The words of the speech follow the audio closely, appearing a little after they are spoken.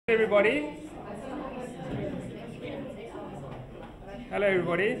Everybody. Hello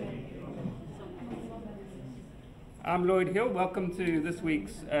everybody. I'm Lloyd Hill. Welcome to this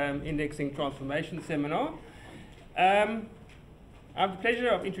week's Indexing Transformation Seminar. I have the pleasure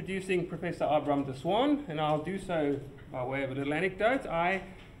of introducing Professor Abram de Swaan, and I'll do so by way of a little anecdote. I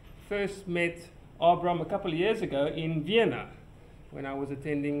first met Abram a couple of years ago in Vienna when I was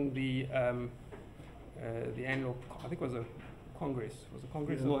attending the annual, I think it was a Congress. Was a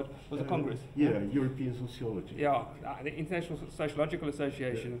Congress or was a Congress? Yeah, European Sociology. Yeah, the International Sociological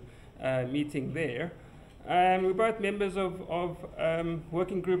Association meeting there. We're both members of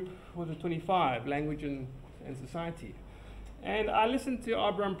working group, what was it, 25, Language and Society. And I listened to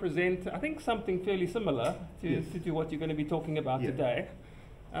Abram present, I think something fairly similar to what you're going to be talking about today.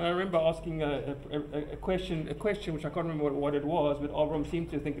 And I remember asking a question which I can't remember what it was, but Abram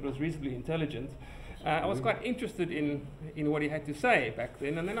seemed to think it was reasonably intelligent. I was quite interested in what he had to say back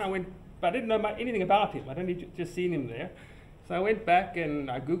then, and then I went, but I didn't know anything about him. I'd only just seen him there. So I went back and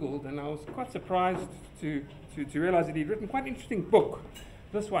I Googled, and I was quite surprised to realize that he'd written quite an interesting book,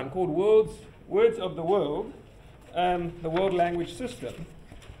 this one called Words of the World, the World Language System.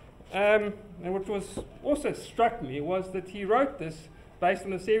 And what was also struck me was that he wrote this based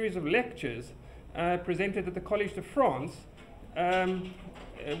on a series of lectures presented at the Collège de France,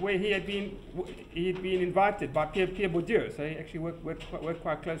 where he had been invited by Pierre Bourdieu. So he actually worked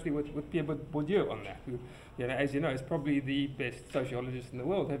quite closely with Pierre Bourdieu on that, who, as you know, is probably the best sociologist in the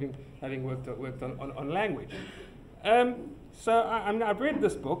world, having worked on language. So I've read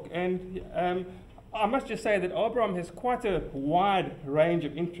this book, and I must just say that Abram has quite a wide range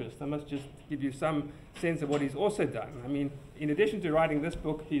of interest. I must just give you some sense of what he's also done. I mean, in addition to writing this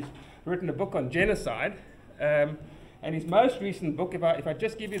book, he's written a book on genocide. And his most recent book, if I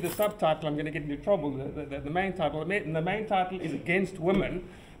just give you the subtitle, I'm going to get into trouble. The main title, and the main title is Against Women,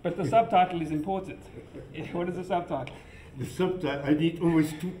 but the subtitle is important. What is the subtitle? The subtitle, I need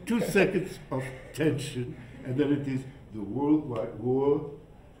always two seconds of tension, and then it is The Worldwide War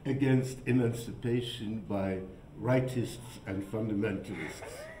Against Emancipation by Rightists and Fundamentalists.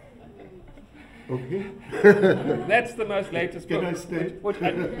 Okay. That's the most latest book. Can I stay?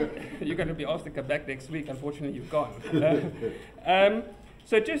 You're going to be asked to come back next week. Unfortunately, you've gone.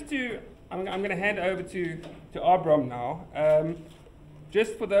 So just I'm going to hand over to Abram now.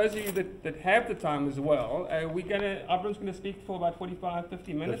 Just for those of you that have the time as well, Abram's going to speak for about 45,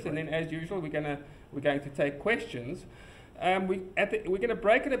 50 minutes, and then as usual, we're going to take questions. We're going to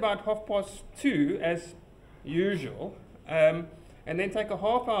break at about 2:30 as usual. And then take a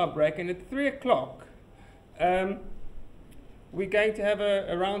half-hour break, and at 3 o'clock, we're going to have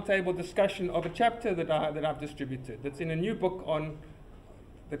a roundtable discussion of a chapter that I've distributed. That's in a new book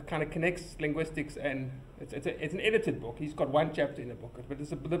that kind of connects linguistics, and it's an edited book. He's got one chapter in the book, but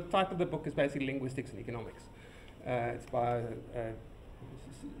the title of the book is basically Linguistics and Economics. It's by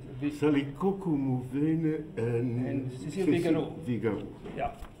Salikoko Muvene and Cécile Vigaro.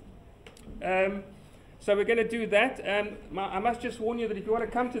 Yeah. So we're going to do that. I must just warn you that if you want to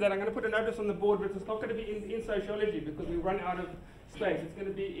come to that, I'm going to put a notice on the board, but it's not going to be in sociology because we run out of space. It's going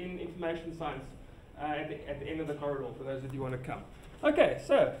to be in information science at the end of the corridor for those of you who want to come. Okay,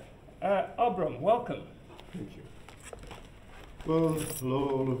 so Abram, welcome. Thank you. Well, hello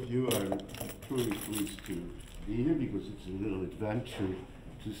all of you. I'm truly pleased to be here because it's a little adventure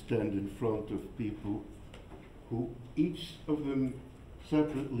to stand in front of people who each of them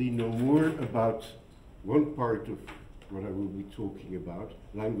separately know more about one part of what I will be talking about,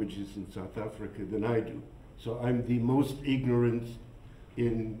 languages in South Africa, than I do. So I'm the most ignorant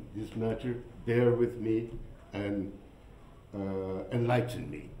in this matter. Bear with me and enlighten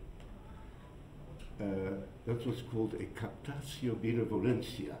me. That was called a captatio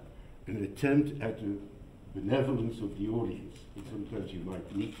benevolentia, an attempt at the benevolence of the audience. And sometimes you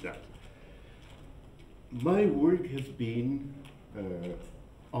might need that. My work has been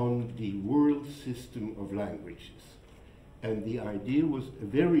on the world system of languages. And the idea was a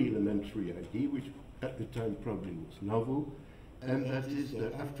very elementary idea, which at the time probably was novel, and that is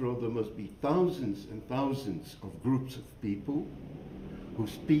that after all there must be thousands and thousands of groups of people who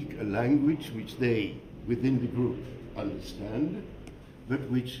speak a language which they, within the group, understand, but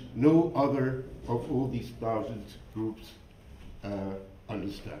which no other of all these thousands groups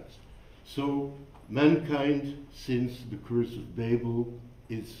understands. So mankind, since the curse of Babel,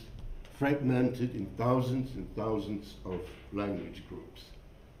 is fragmented in thousands and thousands of language groups.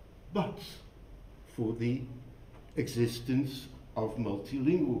 But for the existence of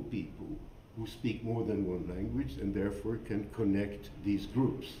multilingual people who speak more than one language and therefore can connect these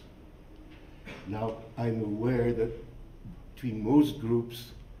groups. Now, I'm aware that between most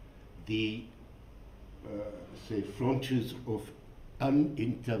groups the, say, frontiers of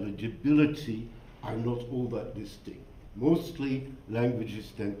unintelligibility are not all that distinct. Mostly,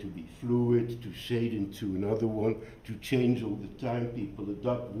 languages tend to be fluid, to shade into another one, to change all the time. People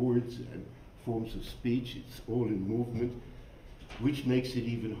adopt words and forms of speech. It's all in movement, which makes it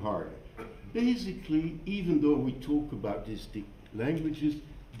even harder. Basically, even though we talk about distinct languages,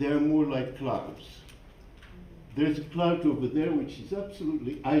 they're more like clouds. There's a cloud over there which is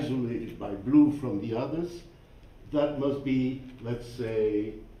absolutely isolated by blue from the others. That must be, let's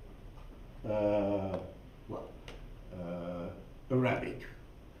say, Arabic.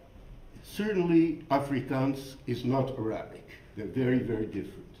 Certainly, Afrikaans is not Arabic. They're very, very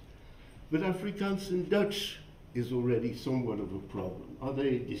different. But Afrikaans and Dutch is already somewhat of a problem. Are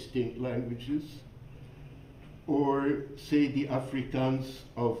they distinct languages? Or, say, the Afrikaans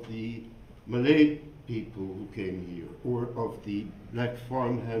of the Malay people who came here, or of the black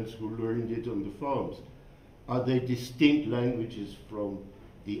farmhands who learned it on the farms? Are they distinct languages from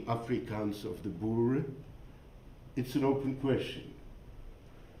the Afrikaans of the Boer? It's an open question.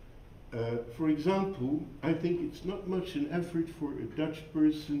 For example, I think it's not much an effort for a Dutch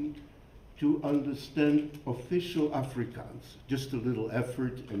person to understand official Afrikaans. Just a little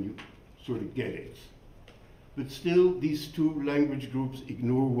effort and you sort of get it. But still, these two language groups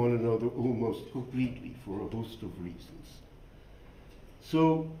ignore one another almost completely for a host of reasons.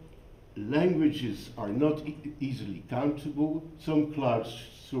 So, languages are not easily countable. Some clouds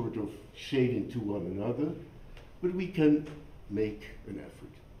sort of shade into one another, but we can make an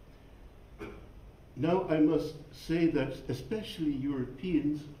effort. Now, I must say that especially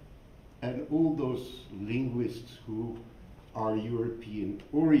Europeans and all those linguists who are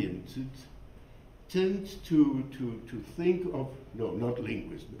European-oriented tend to think of, no, not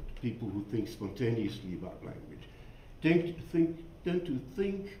linguists, but people who think spontaneously about language, tend to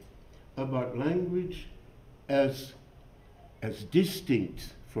think about language as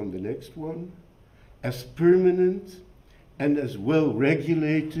distinct from the next one, as permanent, and as well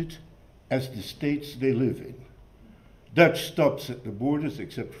regulated as the states they live in. Dutch stops at the borders,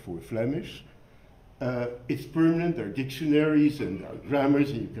 except for Flemish. It's permanent, there are dictionaries and there are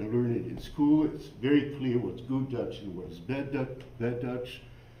grammars, and you can learn it in school. It's very clear what's good Dutch and what's bad Dutch.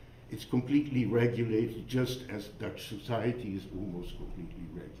 It's completely regulated, just as Dutch society is almost completely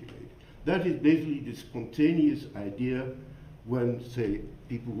regulated. That is basically the spontaneous idea when, say,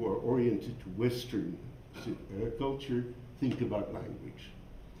 people who are oriented to Western culture think about language.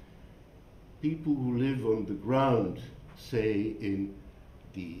 People who live on the ground, say in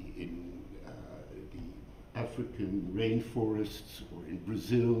the African rainforests or in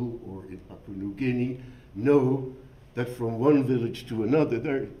Brazil or in Papua New Guinea, know that from one village to another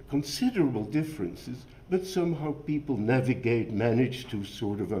there are considerable differences, but somehow people manage to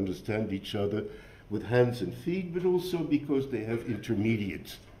sort of understand each other with hands and feet, but also because they have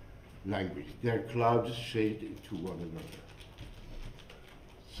intermediate language. Their clouds shade into one another.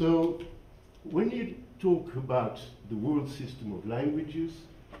 So when you talk about the world system of languages,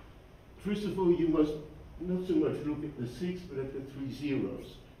 first of all, you must not so much look at the 6, but at the 3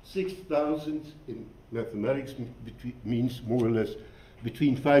 zeros. 6,000 in mathematics means more or less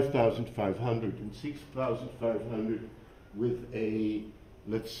between 5,500 and 6,500 with a,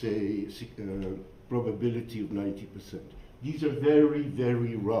 let's say, probability of 90%. These are very,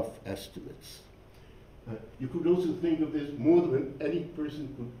 very rough estimates. You could also think of this more than any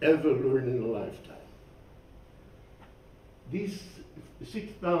person could ever learn in a lifetime. These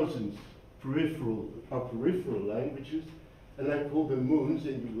 6,000 are peripheral languages, and I call them moons,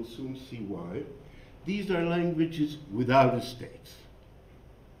 and you will soon see why. These are languages without a state.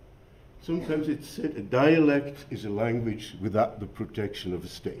 Sometimes it's said a dialect is a language without the protection of a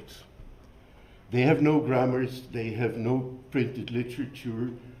state. They have no grammars, they have no printed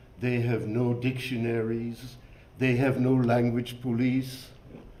literature, they have no dictionaries, they have no language police,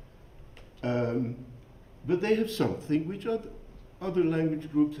 but they have something which other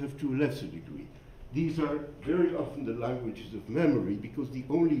language groups have to a lesser degree. These are very often the languages of memory, because the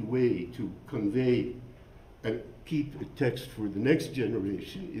only way to convey and keep a text for the next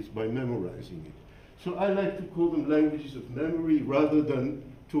generation is by memorizing it. So I like to call them languages of memory rather than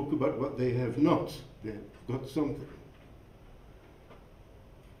talk about what they have not. They've got something.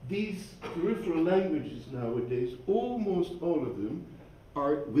 These peripheral languages nowadays, almost all of them,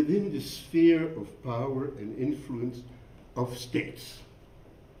 are within the sphere of power and influence of states,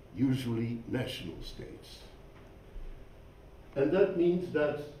 usually national states. And that means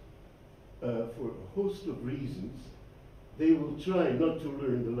that for a host of reasons, they will try not to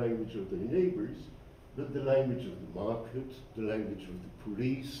learn the language of their neighbors, but the language of the market, the language of the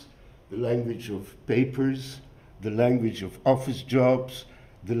police, the language of papers, the language of office jobs,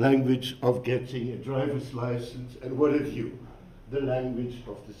 the language of getting a driver's license, and what have you, the language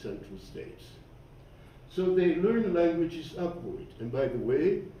of the central states. So they learn languages upward. And by the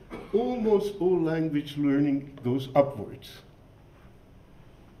way, almost all language learning goes upwards.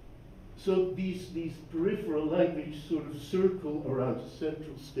 So these peripheral languages sort of circle around the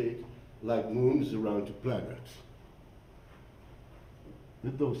central state like moons around a planet.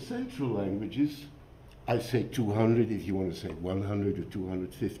 But those central languages, I say 200, if you want to say 100 or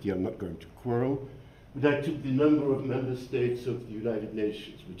 250, I'm not going to quarrel. But I took the number of member states of the United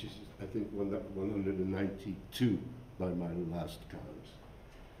Nations, which is, I think, 192 by my last count.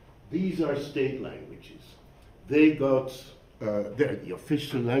 These are state languages. They got, they're the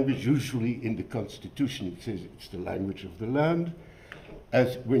official language, usually in the Constitution. It says it's the language of the land.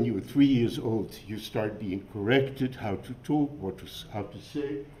 As when you are 3 years old, you start being corrected how to talk, how to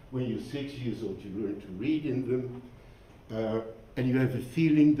say. When you're 6 years old, you learn to read in them. And you have a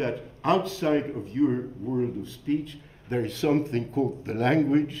feeling that outside of your world of speech, there is something called the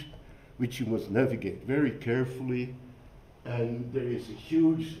language, which you must navigate very carefully. And there is a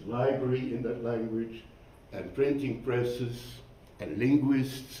huge library in that language, and printing presses, and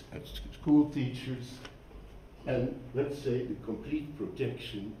linguists, and school teachers, and let's say the complete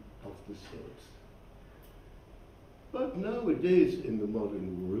protection of the state. But nowadays in the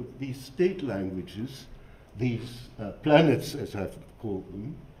modern world, these state languages, these planets, as I've called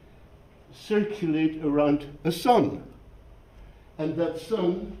them, circulate around a sun. And that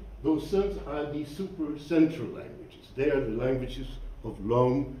sun, those suns are the supercentral languages. They are the languages of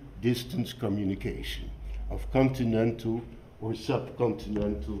long-distance communication, of continental or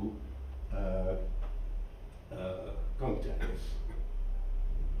subcontinental contacts.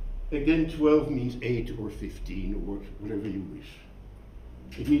 Again, 12 means 8 or 15 or whatever you wish.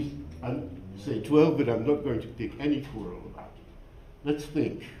 It means, I say 12, but I'm not going to pick any quarrel about it. Let's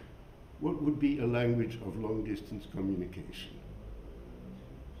think. What would be a language of long-distance communication?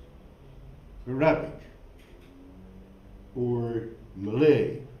 Arabic, or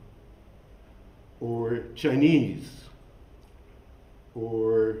Malay, or Chinese,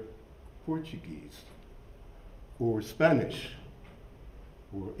 or Portuguese, or Spanish,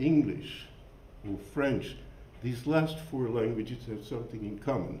 or English, or French. These last four languages have something in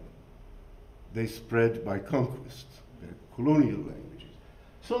common. They spread by conquest. They're colonial languages.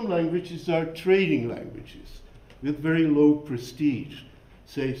 Some languages are trading languages with very low prestige,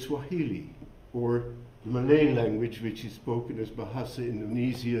 say Swahili, or the Malay language, which is spoken as Bahasa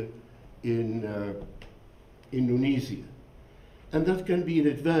Indonesia in Indonesia. And that can be an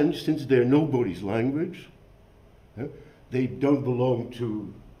advantage since they're nobody's language. They don't belong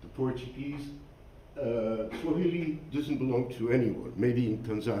to the Portuguese. Swahili doesn't belong to anyone. Maybe in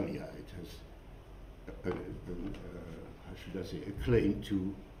Tanzania it has, how should I say, a claim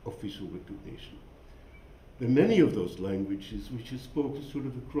to official recognition. There are many of those languages which are spoken sort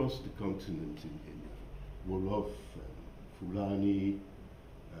of across the continent in Wolof, Fulani.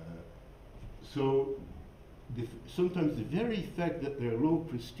 So sometimes the very fact that they're low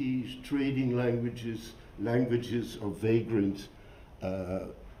prestige trading languages, languages of vagrant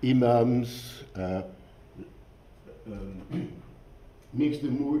imams, makes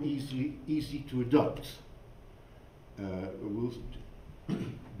them more easy to adopt.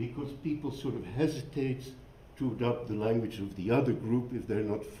 Because people sort of hesitate to adopt the language of the other group if they're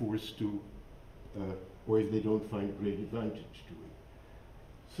not forced to, or if they don't find great advantage to it.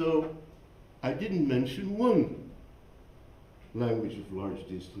 So I didn't mention one language of large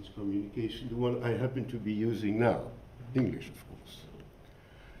distance communication, the one I happen to be using now, English, of course.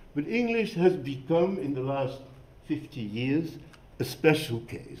 But English has become, in the last 50 years, a special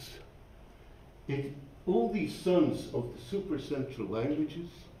case. All these sons of the supercentral languages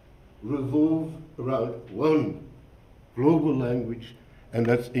revolve around one global language, and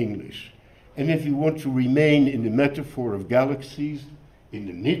that's English. And if you want to remain in the metaphor of galaxies, in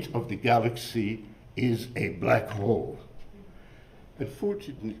the knit of the galaxy is a black hole. And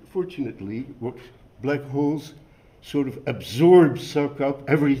fortunately, what black holes sort of absorb, suck up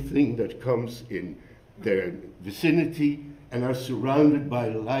everything that comes in their vicinity and are surrounded by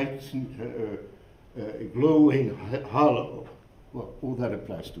light, glowing halo. Well, all that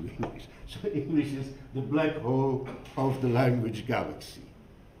applies to English. So English is the black hole of the language galaxy.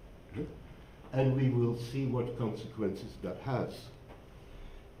 And we will see what consequences that has.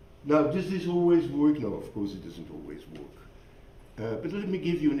 Now, does this always work? No, of course it doesn't always work. But let me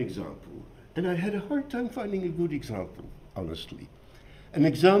give you an example. And I had a hard time finding a good example, honestly. An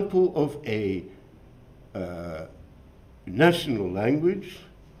example of a national language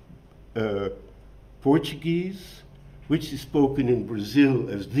Portuguese, which is spoken in Brazil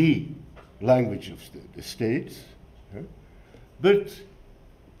as the language of the states, but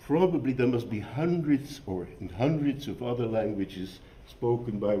probably there must be hundreds of other languages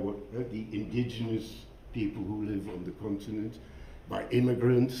spoken by the indigenous people who live on the continent, by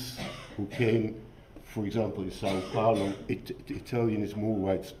immigrants who came, for example, in Sao Paulo. Italian is more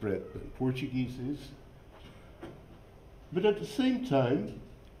widespread than Portuguese is. But at the same time,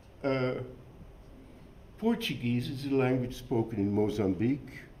 Portuguese is a language spoken in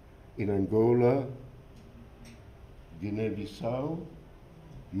Mozambique, in Angola, Guinea-Bissau,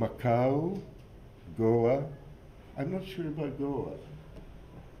 Macau, Goa. I'm not sure about Goa.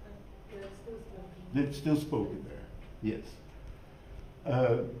 It's still spoken there, yes.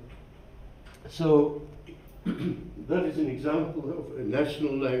 So that is an example of a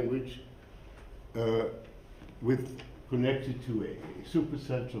national language connected to a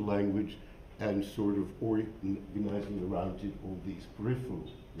supercentral language and sort of organizing around it all these peripheral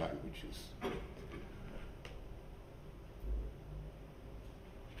languages.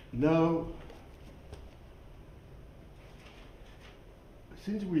 Now,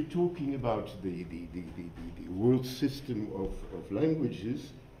 since we're talking about the world system of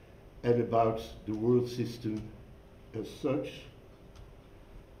languages and about the world system as such,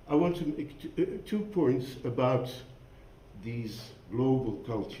 I want to make 2 points about these global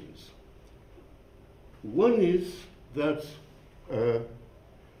cultures. One is that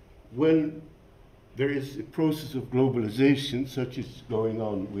when there is a process of globalization, such as going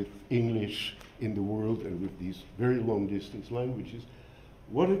on with English in the world and with these very long-distance languages,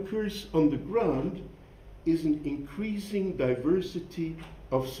 what occurs on the ground is an increasing diversity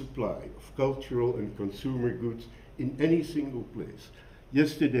of supply of cultural and consumer goods in any single place.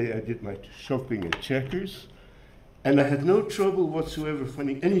 Yesterday I did my shopping at Checkers, and I had no trouble whatsoever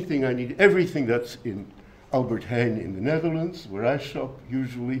finding anything I needed. Everything that's in Albert Heijn in the Netherlands, where I shop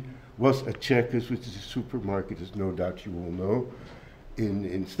usually, was at Checkers, which is a supermarket, as no doubt you all know,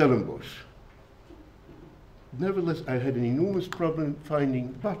 in Stellenbosch. Nevertheless, I had an enormous problem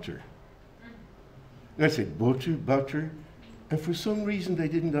finding butter. And I said, butter, and for some reason they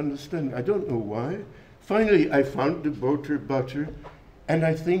didn't understand. I don't know why. Finally, I found the butter, and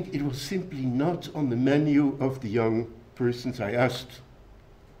I think it was simply not on the menu of the young persons I asked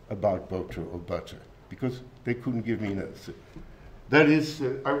about butter, because they couldn't give me an answer. That is,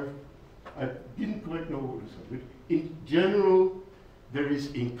 I didn't quite know what was happening. In general, there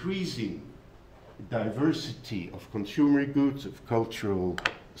is increasing diversity of consumer goods, of cultural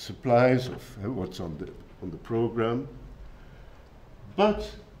supplies, of what's on the program.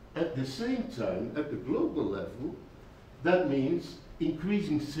 But at the same time, at the global level, that means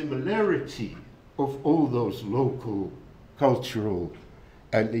increasing similarity of all those local cultural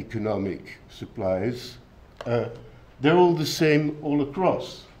and economic supplies. They're all the same all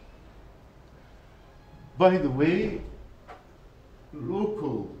across. By the way,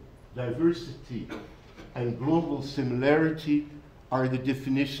 local diversity and global similarity are the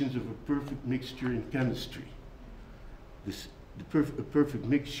definitions of a perfect mixture in chemistry. A perfect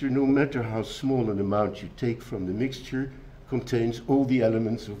mixture, no matter how small an amount you take from the mixture, contains all the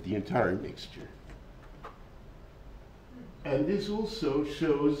elements of the entire mixture. And this also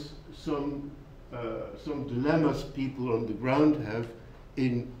shows some dilemmas people on the ground have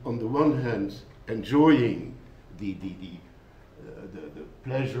in, on the one hand, enjoying the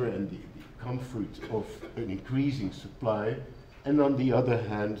pleasure and the comfort of an increasing supply, and on the other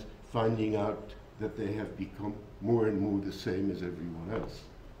hand, finding out that they have become more and more the same as everyone else.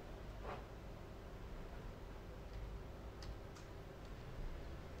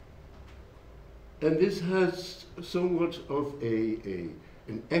 And this has somewhat of an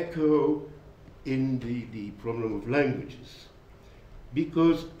echo in the problem of languages,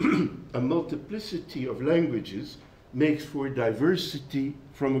 because a multiplicity of languages makes for diversity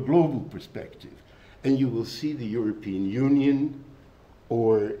from a global perspective. And you will see the European Union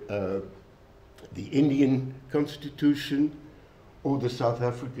or the Indian Constitution or the South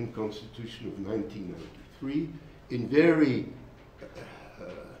African Constitution of 1993 in very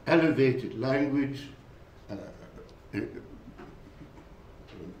elevated language,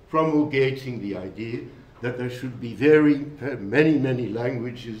 promulgating the idea that there should be many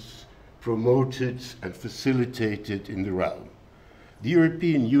languages promoted and facilitated in the realm. The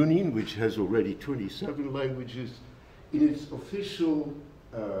European Union, which has already 27 languages, in its official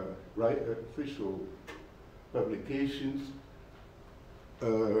publications,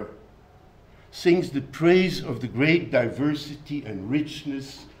 sings the praise of the great diversity and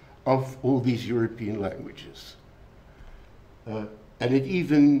richness of all these European languages. And it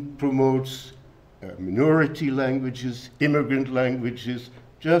even promotes minority languages, immigrant languages,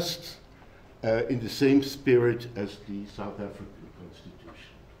 just in the same spirit as the South African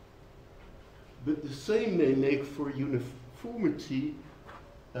Constitution. But the same may make for uniformity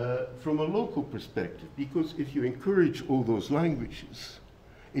from a local perspective, because if you encourage all those languages,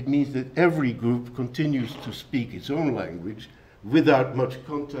 it means that every group continues to speak its own language without much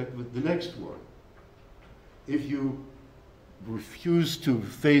contact with the next one. If you refuse to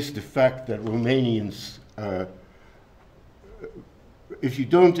face the fact that Romanians, if you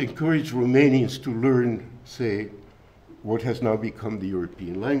don't encourage Romanians to learn, say, what has now become the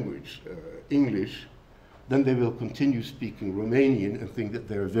European language, English, then they will continue speaking Romanian and think that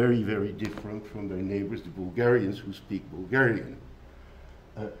they're very, very different from their neighbors, the Bulgarians, who speak Bulgarian.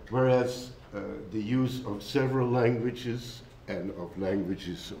 Whereas the use of several languages and of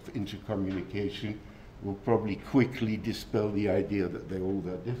languages of intercommunication will probably quickly dispel the idea that they're all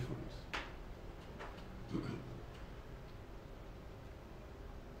that different.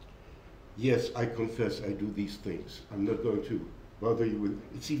 Yes, I confess I do these things. I'm not going to bother you with,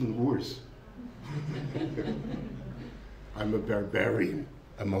 it's even worse. I'm a barbarian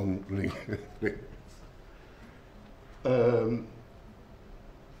among linguists.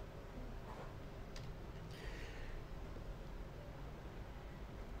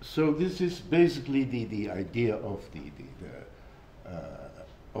 So this is basically the idea of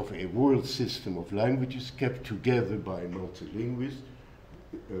of a world system of languages kept together by multilinguists,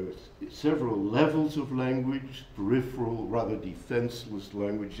 several levels of language, peripheral, rather defenseless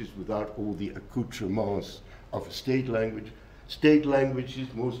languages without all the accoutrements of a state language. State languages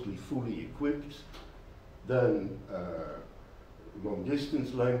mostly fully equipped, then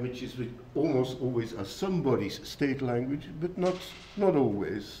long-distance languages, which almost always are somebody's state language, but not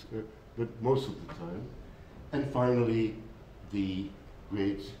always, but most of the time. And finally, the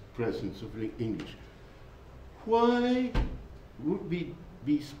great presence of English. Why would we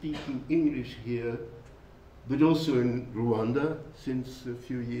be speaking English here, but also in Rwanda since a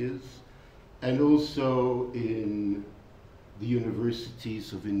few years, and also in the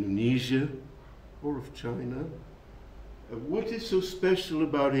universities of Indonesia or of China? What is so special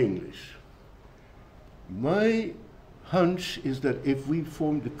about English? My hunch is that if we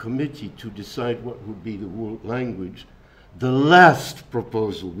formed a committee to decide what would be the world language, the last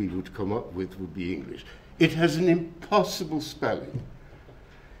proposal we would come up with would be English. It has an impossible spelling.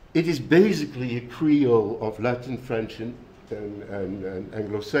 It is basically a Creole of Latin, French, and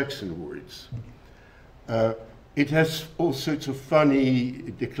Anglo-Saxon words. It has all sorts of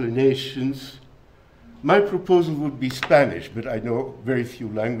funny declinations. My proposal would be Spanish, but I know very few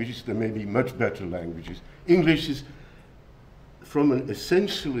languages. There may be much better languages. English is, from an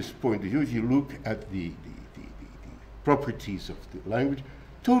essentialist point of view, if you look at the properties of the language,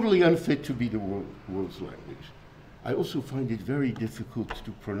 totally unfit to be the world's language. I also find it very difficult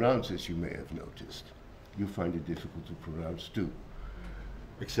to pronounce, as you may have noticed. You find it difficult to pronounce too,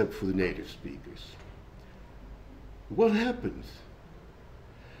 except for the native speakers. What happens?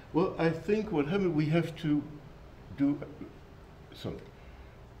 Well, I think what happens, we have to do something.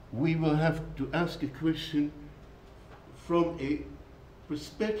 We will have to ask a question from a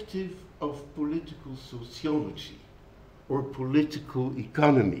perspective of political sociology or political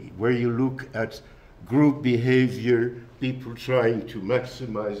economy, where you look at group behavior, people trying to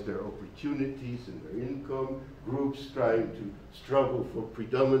maximize their opportunities and their income, groups trying to struggle for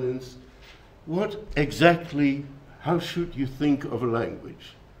predominance. What exactly, how should you think of a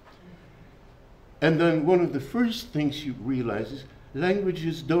language? And then one of the first things you realize is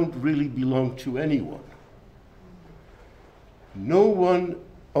languages don't really belong to anyone. No one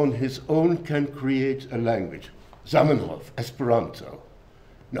on his own can create a language. Zamenhof, Esperanto.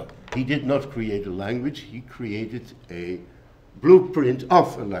 No, he did not create a language, he created a blueprint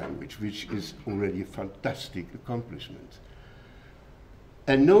of a language, which is already a fantastic accomplishment.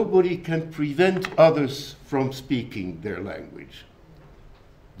 And nobody can prevent others from speaking their language.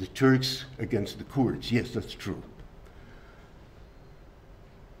 The Turks against the Kurds, yes, that's true.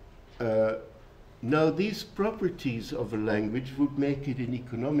 Now, these properties of a language would make it in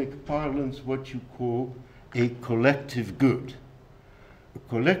economic parlance what you call a collective good. A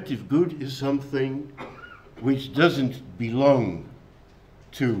collective good is something which doesn't belong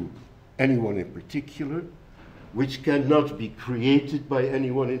to anyone in particular, which cannot be created by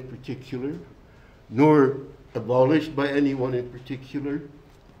anyone in particular, nor abolished by anyone in particular,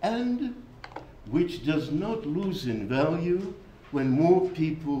 and which does not lose in value when more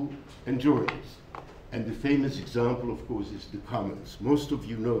people enjoy it. And the famous example, of course, is the commons. Most of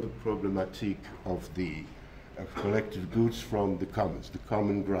you know the problematique of the collective goods from the commons, the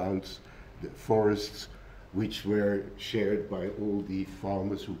common grounds, the forests, which were shared by all the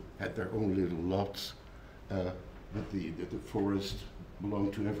farmers who had their own little lots, but the forest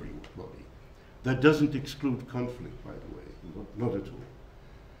belonged to everybody. That doesn't exclude conflict, by the way, not at all.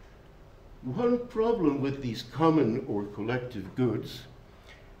 One problem with these common or collective goods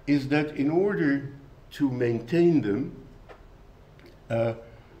is that in order to maintain them,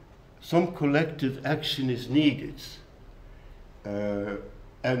 some collective action is needed.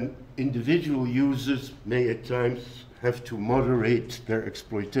 And individual users may at times have to moderate their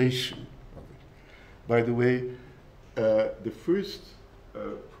exploitation of it. By the way, the first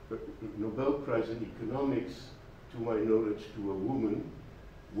Nobel Prize in economics, to my knowledge, to a woman,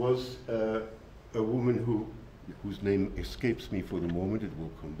 was a woman whose name escapes me for the moment. It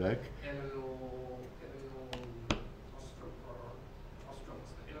will come back.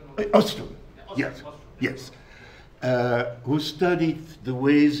 Ostrom. Yes, yes. Who studied the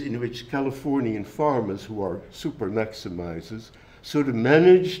ways in which Californian farmers, who are super maximizers, sort of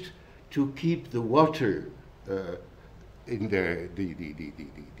managed to keep the water in their the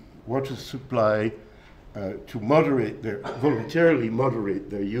water supply to voluntarily moderate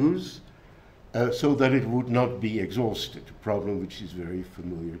their use, so that it would not be exhausted, a problem which is very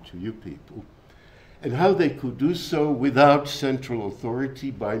familiar to you people, and how they could do so without central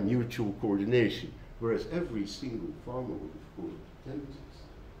authority by mutual coordination, whereas every single farmer would, of course, attempt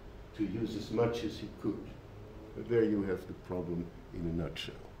to use as much as he could. But there you have the problem in a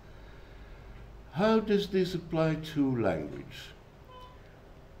nutshell. How does this apply to language?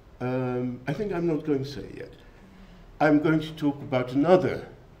 I think I'm not going to say yet. I'm going to talk about another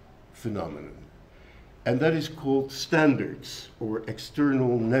phenomenon, and that is called standards, or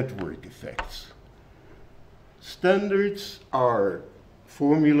external network effects. Standards are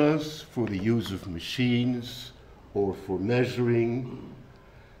formulas for the use of machines or for measuring,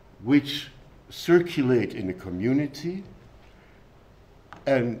 which circulate in a community,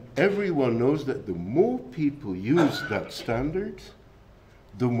 and everyone knows that the more people use that standard,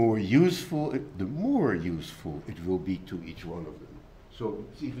 the more useful it will be to each one of them. So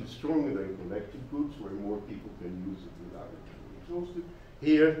it's even stronger than collective goods, where more people can use it without it being exhausted.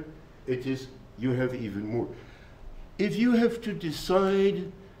 Here, it is, you have even more. If you have to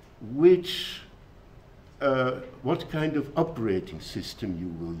decide what kind of operating system you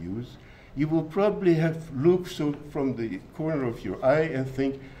will use, you will probably have looked from the corner of your eye and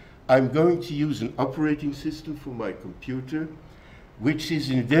think, I'm going to use an operating system for my computer, which is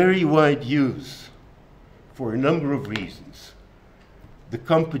in very wide use for a number of reasons. The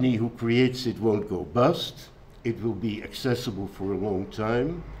company who creates it won't go bust. It will be accessible for a long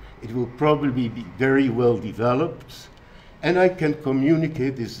time. It will probably be very well developed. And I can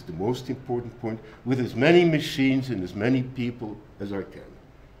communicate, this is the most important point, with as many machines and as many people as I can.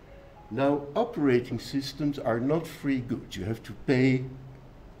 Now, operating systems are not free goods. You have to pay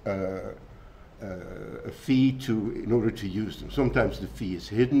a fee in order to use them. Sometimes the fee is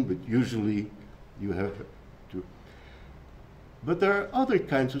hidden, but usually you have to. But there are other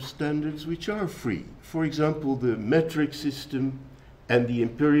kinds of standards which are free. For example, the metric system and the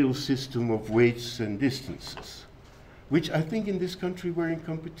imperial system of weights and distances, which I think in this country were in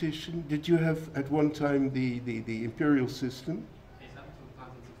competition. Did you have at one time the imperial system? Yes, up until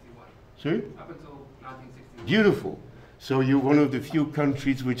 1961. Sorry? Up until 1961. Beautiful. So you're one of the few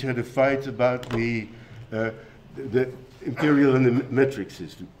countries which had a fight about the imperial and the metric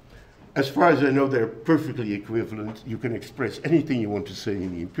system. As far as I know, they're perfectly equivalent. You can express anything you want to say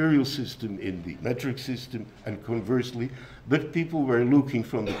in the imperial system, in the metric system, and conversely. But people were looking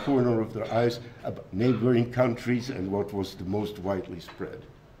from the corner of their eyes about neighboring countries and what was the most widely spread.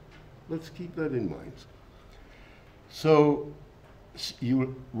 Let's keep that in mind. So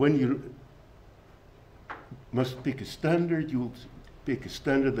when you must pick a standard, you'll pick a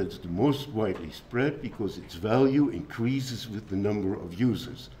standard that's the most widely spread because its value increases with the number of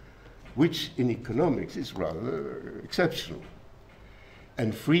users, which in economics is rather exceptional.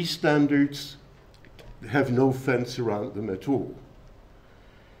 And free standards have no fence around them at all.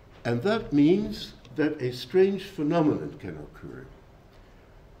 And that means that a strange phenomenon can occur.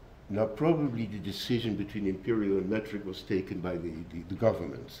 Now, probably the decision between imperial and metric was taken by the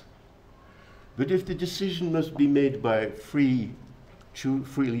government. But if the decision must be made by freely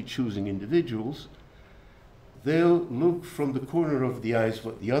choosing individuals, they'll look from the corner of the eyes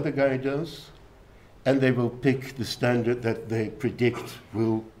what the other guy does, and they will pick the standard that they predict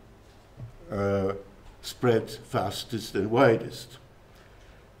will spread fastest and widest.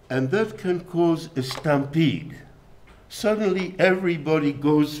 And that can cause a stampede. Suddenly everybody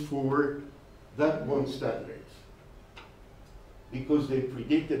goes for that one standard. because they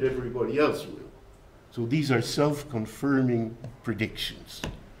predict that everybody else will. So these are self-confirming predictions.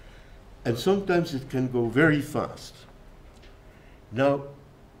 And sometimes it can go very fast. Now,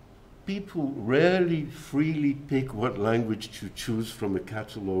 people rarely freely pick what language to choose from a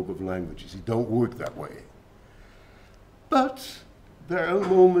catalog of languages. It don't work that way. But there are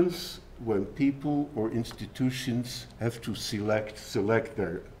moments when people or institutions have to select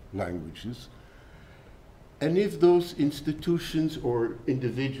their languages. And if those institutions or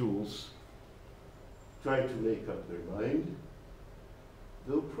individuals try to make up their mind,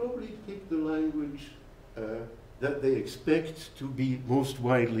 they'll probably pick the language that they expect to be most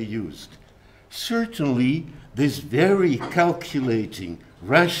widely used. Certainly, this very calculating,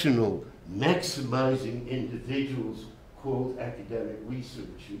 rational, maximizing individuals called academic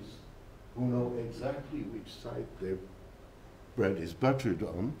researchers, who know exactly which side their bread is buttered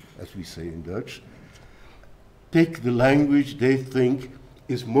on, as we say in Dutch, pick the language they think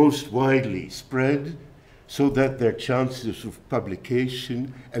is most widely spread, so that their chances of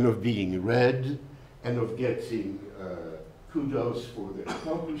publication and of being read and of getting kudos for their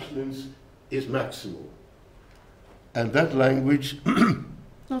accomplishments is maximal. And that language,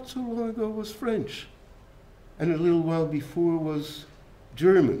 not so long ago, was French. And a little while before was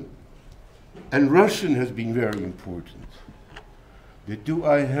German. And Russian has been very important. But do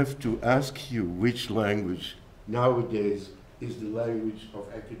I have to ask you which language nowadays is the language of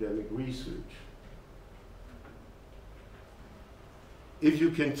academic research? If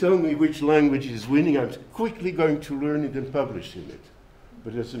you can tell me which language is winning, I'm quickly going to learn it and publish in it.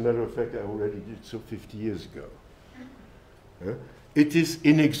 But as a matter of fact, I already did so 50 years ago. It is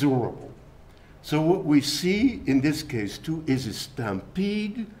inexorable. So what we see in this case too is a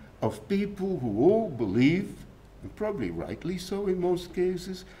stampede of people who all believe, and probably rightly so in most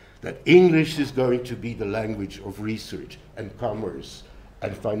cases, that English is going to be the language of research and commerce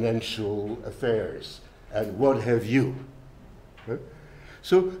and financial affairs and what have you.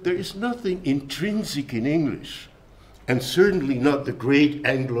 So there is nothing intrinsic in English, and certainly not the great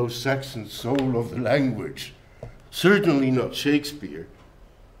Anglo-Saxon soul of the language, certainly not Shakespeare,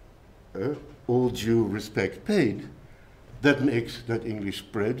 all due respect paid, that makes that English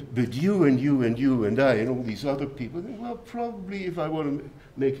spread. But you and you and you and I and all these other people think, well, probably if I want to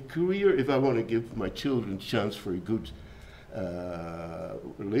make a career, if I want to give my children a chance for a good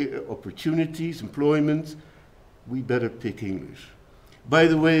opportunities, employment, we better pick English. By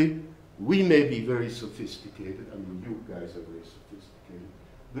the way, we may be very sophisticated, I mean, you guys are very sophisticated,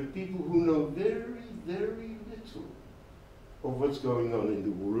 but people who know very, very little of what's going on in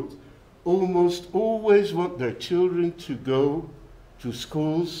the world almost always want their children to go to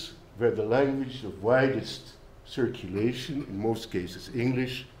schools where the language of widest circulation, in most cases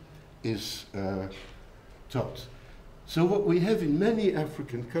English, is taught. So what we have in many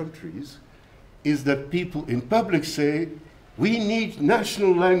African countries is that people in public say, we need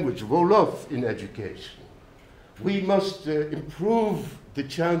national language, Wolof, in education. We must improve the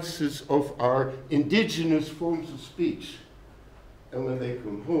chances of our indigenous forms of speech. And when they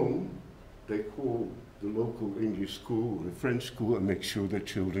come home, they call the local English school or the French school and make sure their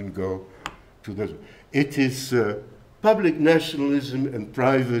children go to that. It is public nationalism and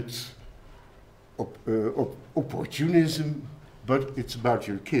private opportunism, but it's about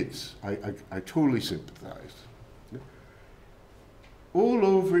your kids. I totally sympathize. All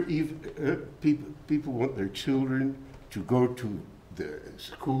over, people want their children to go to the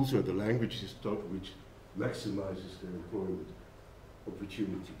schools where the language is taught, which maximizes their employment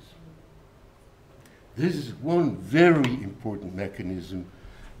opportunities. This is one very important mechanism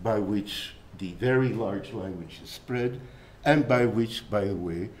by which the very large language is spread, and by which, by the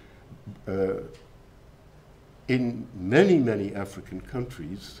way, in many, many African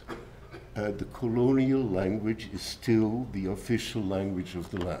countries, the colonial language is still the official language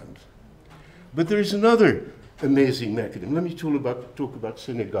of the land. But there is another amazing mechanism. Let me talk about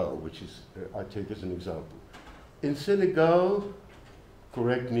Senegal, which is, I take as an example. In Senegal,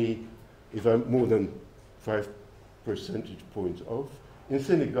 correct me if I'm more than 5 percentage points off, in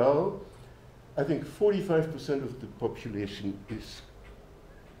Senegal, I think 45% of the population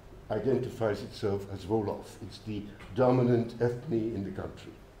identifies itself as Wolof. It's the dominant ethne in the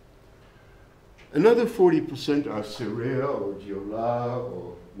country. Another 40% are Serea or Diola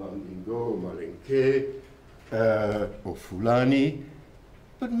or Mandingo or Malinke or Fulani,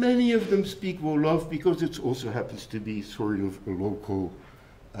 but many of them speak Wolof because it also happens to be sort of a local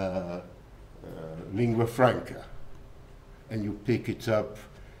lingua franca. And you pick it up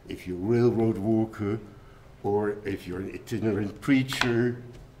if you're a railroad worker or if you're an itinerant preacher,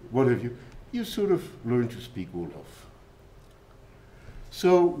 what have you, you sort of learn to speak Wolof.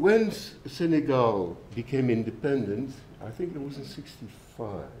 So when Senegal became independent, I think it was in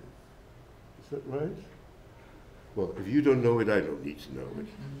 65. Is that right? Well, if you don't know it, I don't need to know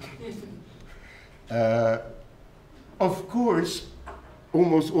it. Of course,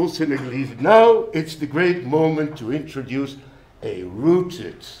 almost all Senegalese, now it's the great moment to introduce a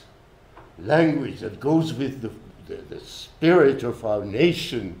rooted language that goes with the spirit of our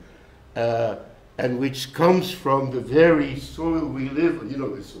nation, and which comes from the very soil we live on. You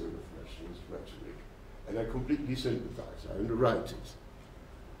know the soil of nationalist rhetoric, and I completely sympathize, I underwrite it.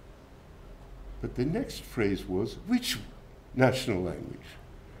 But the next phrase was, which national language?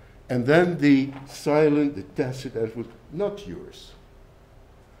 And then the silent, the tacit answer was, not yours.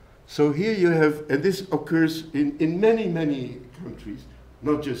 So here you have, and this occurs in many, many countries,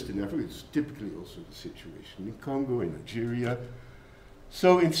 not just in Africa, it's typically also the situation in Congo, in Nigeria.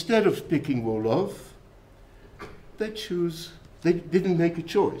 So instead of speaking Wolof, they didn't make a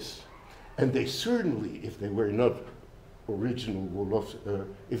choice. And they certainly, if they were not original Wolofs,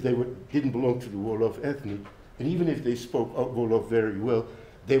 if they didn't belong to the Wolof ethnic, and even if they spoke Wolof very well,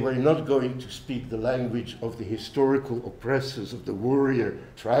 they were not going to speak the language of the historical oppressors of the warrior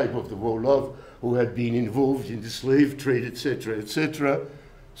tribe of the Wolof who had been involved in the slave trade, etc., etc.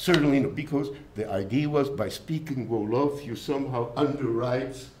 Certainly not, because the idea was by speaking Wolof, you somehow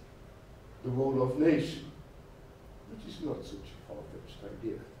underwrite the Wolof nation, which is not such a far-fetched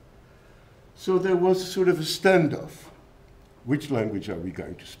idea. So there was sort of a standoff. Which language are we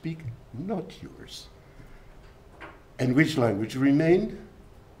going to speak? Not yours. And which language remained?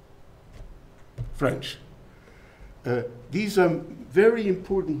 French. These are very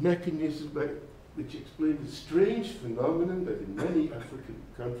important mechanisms which explain the strange phenomenon that in many African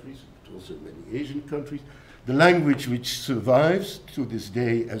countries, but also many Asian countries, the language which survives to this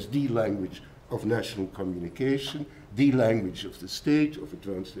day as the language of national communication, the language of the state, of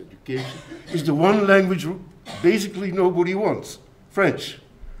advanced education, is the one language basically nobody wants, French.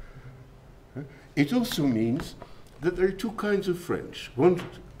 It also means that there are two kinds of French. One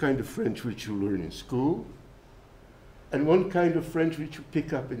kind of French which you learn in school, and one kind of French which you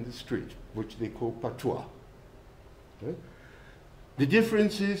pick up in the street, which they call patois. The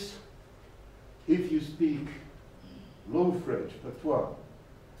difference is, if you speak low French, patois,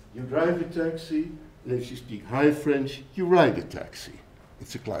 you drive a taxi, and if you speak high French, you ride a taxi.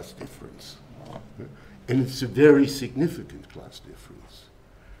 It's a class difference. And it's a very significant class difference.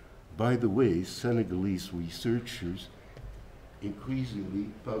 By the way, Senegalese researchers increasingly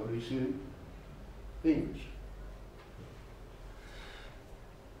publish in English.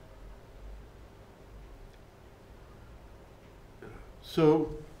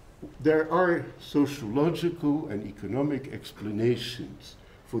 So there are sociological and economic explanations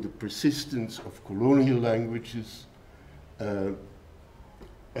for the persistence of colonial languages and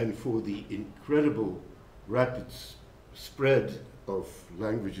for the incredible rapid spread of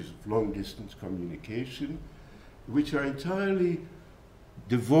languages of long-distance communication, which are entirely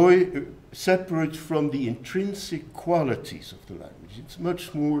separate from the intrinsic qualities of the language. It's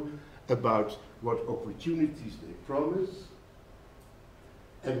much more about what opportunities they promise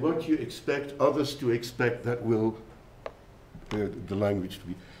and what you expect others to expect that will the language to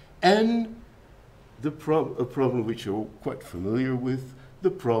be. And a problem which you're quite familiar with,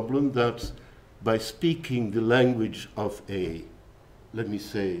 the problem that by speaking the language of a, let me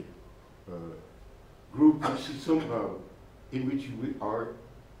say, group which is somehow in which you are,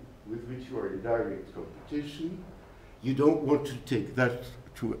 with which you are in direct competition, you don't want to take that,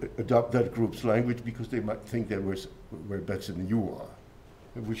 to adopt that group's language because they might think they were better than you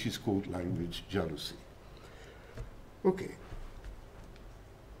are, which is called language jealousy. Okay.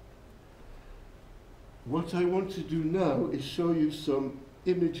 What I want to do now is show you some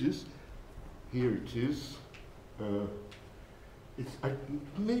images. Here it is.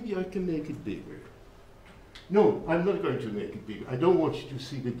 Maybe I can make it bigger. No, I'm not going to make it bigger. I don't want you to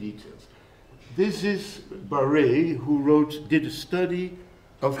see the details. This is Barré, who did a study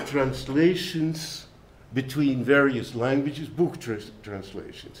of translations between various languages, book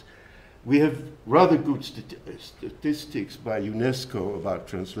translations. We have rather good statistics by UNESCO about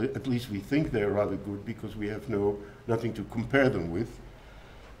translation. At least we think they're rather good because we have nothing to compare them with,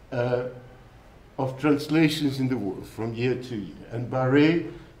 of translations in the world from year to year. And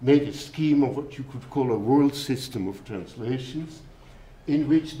Barré made a scheme of what you could call a world system of translations, in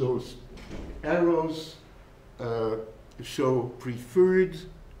which those arrows show preferred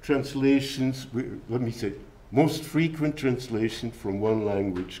translations, let me say, most frequent translation from one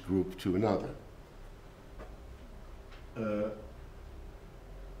language group to another.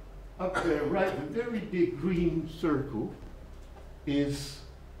 Up there, right, a very big green circle is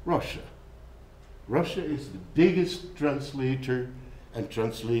Russia. Russia is the biggest translator and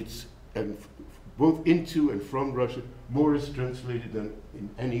translates, and both into and from Russia, more is translated than in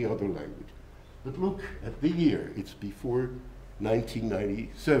any other language. But look at the year, it's before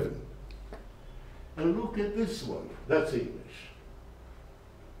 1997. And look at this one, that's English.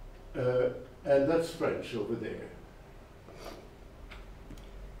 And that's French over there.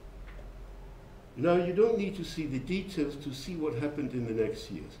 Now you don't need to see the details to see what happened in the next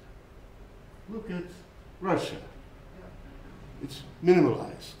years. Look at Russia. It's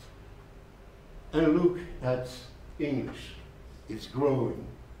minimalized. And look at English. It's growing.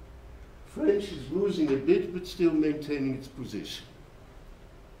 French is losing a bit, but still maintaining its position.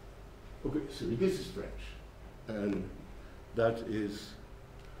 Okay, so this is French. And that's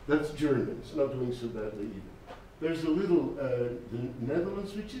German. It's not doing so badly either. There's a little, the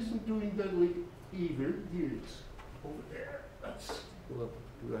Netherlands, which isn't doing badly either. Here it's over there. That's, well,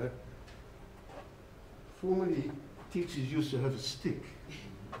 do I have? Formerly, teachers used to have a stick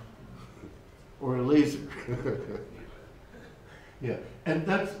or a laser. Yeah, and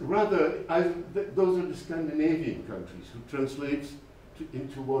that's rather, those are the Scandinavian countries who translate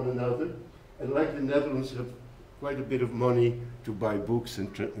into one another, and like the Netherlands have quite a bit of money to buy books and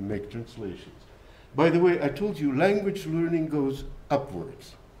make translations. By the way, I told you language learning goes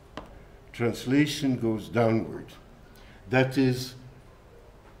upwards. Translation goes downward. That is,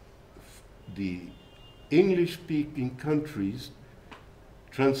 the English-speaking countries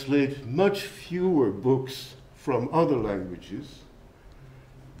translate much fewer books from other languages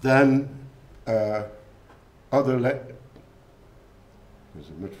than from other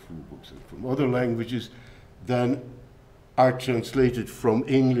languages than are translated from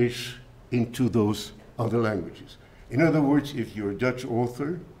English into those other languages. In other words, if you're a Dutch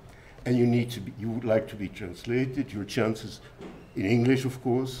author and you would like to be translated, your chances, in English of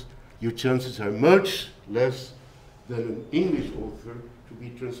course, your chances are much less than an English author to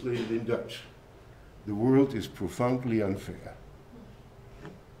be translated in Dutch. The world is profoundly unfair.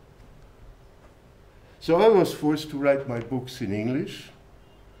 So I was forced to write my books in English,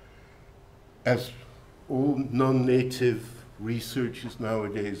 as all non-native researchers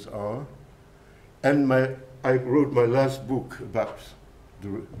nowadays are. And I wrote my last book about the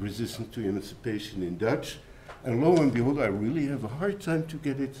resistance to emancipation in Dutch. And lo and behold, I really have a hard time to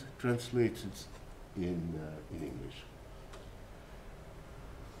get it translated in English.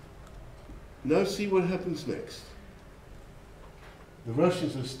 Now see what happens next. The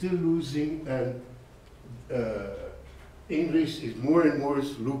Russians are still losing, and English is more and more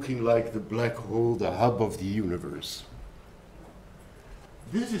looking like the black hole, the hub of the universe.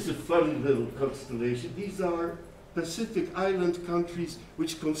 This is a funny little constellation. These are Pacific Island countries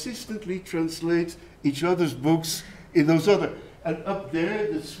which consistently translate each other's books in those other. And up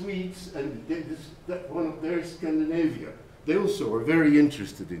there, the Swedes, and that one up there is Scandinavia. They also are very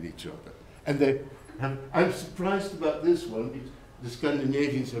interested in each other. And I'm surprised about this one, because the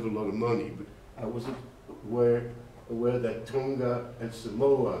Scandinavians have a lot of money, but I wasn't aware that Tonga and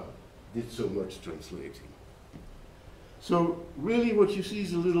Samoa did so much translating. So really what you see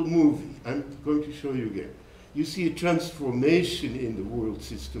is a little movie. I'm going to show you again. You see a transformation in the world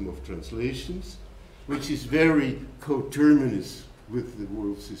system of translations, which is very coterminous with the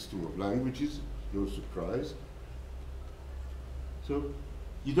world system of languages, no surprise. So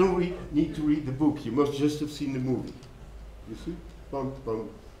you don't need to read the book, you must just have seen the movie. You see? Bum, bum.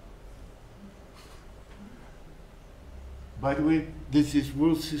 By the way, this is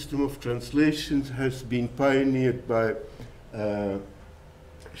world system of translations, has been pioneered by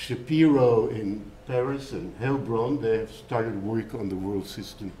Shapiro in Paris and Heilbronn. They have started work on the world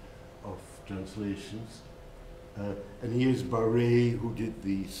system of translations. And here's Barré, who did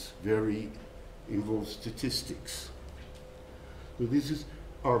these very involved statistics. So this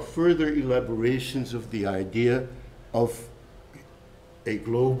are further elaborations of the idea of a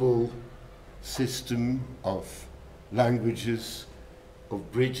global system of languages, of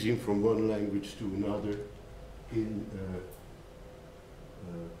bridging from one language to another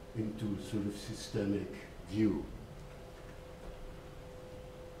into sort of systemic view.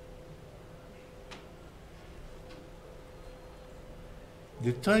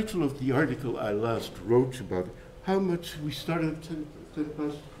 The title of the article I last wrote about how much we started at 10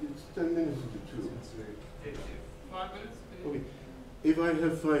 past, it's 10 minutes to 2. 5 minutes? Okay. If I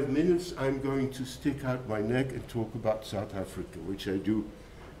have 5 minutes, I'm going to stick out my neck and talk about South Africa, which I do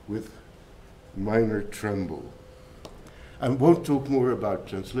with minor tremble. I won't talk more about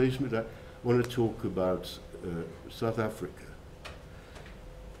translation, but I want to talk about South Africa.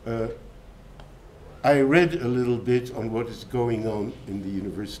 I read a little bit on what is going on in the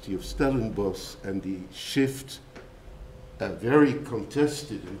University of Stellenbosch and the shift, a very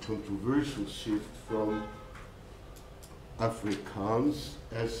contested and controversial shift from Afrikaans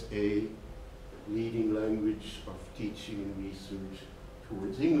as a leading language of teaching and research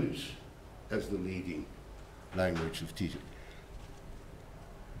towards English as the leading language of teaching.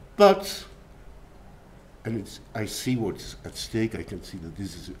 But, and I see what's at stake, I can see that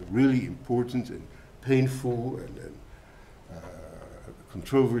this is really important and painful and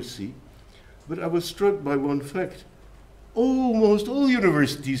controversy, but I was struck by one fact. Almost all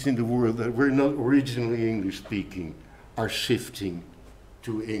universities in the world that were not originally English-speaking are shifting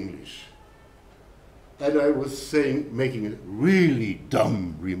to English. And I was saying, making a really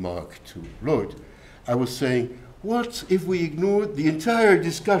dumb remark to Lloyd, I was saying, what if we ignored the entire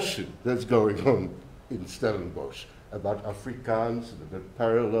discussion that's going on in Stellenbosch about Afrikaans, and about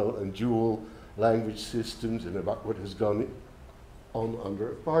parallel and dual language systems, and about what has gone on under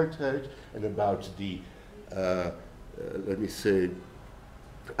apartheid, and about the, let me say,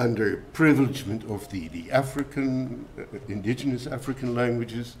 underprivilegement of the African, indigenous African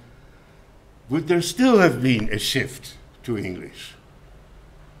languages? Would there still have been a shift to English?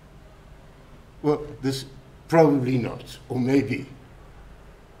 Well, this probably not, or maybe.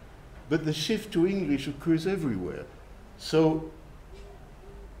 But the shift to English occurs everywhere. So,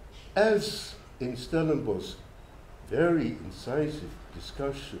 as in Stellenbosch, very incisive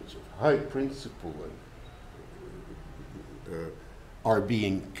discussions of high principle are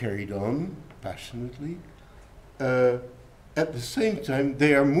being carried on passionately, at the same time,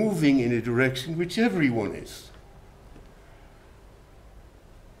 they are moving in a direction which everyone is.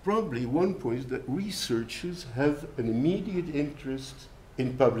 Probably one point is that researchers have an immediate interest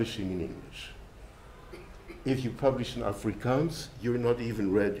in publishing in English. If you publish in Afrikaans, you're not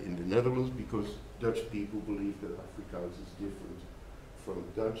even read in the Netherlands because Dutch people believe that Afrikaans is different from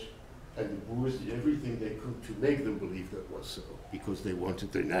Dutch, and the Boers did everything they could to make them believe that was so, because they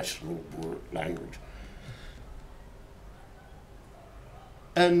wanted their national Boer language.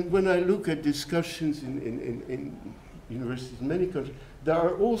 And when I look at discussions in universities in many countries, there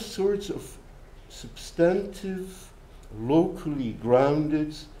are all sorts of substantive, locally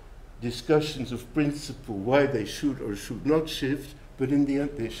grounded discussions of principle, why they should or should not shift, but in the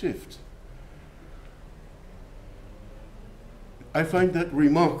end they shift. I find that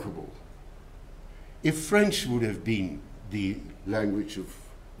remarkable. If French would have been the language of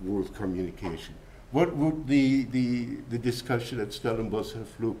world communication, what would the discussion at Stellenbosch have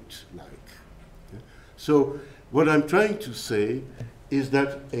looked like? Yeah. So what I'm trying to say is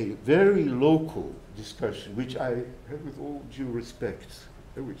that a very local discussion, which I have with all due respect,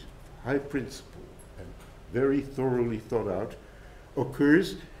 which is high principle and very thoroughly thought out,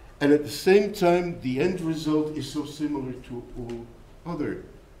 occurs, and at the same time the end result is so similar to all other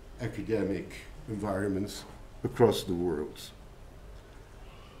academic environments across the world.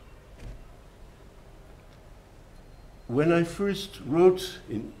 When I first wrote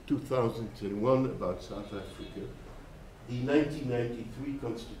in 2001 about South Africa, the 1993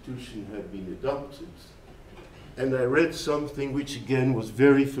 Constitution had been adopted, and I read something which again was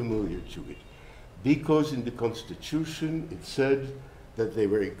very familiar to it, because in the Constitution it said that they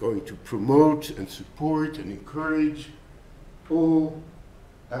were going to promote and support and encourage all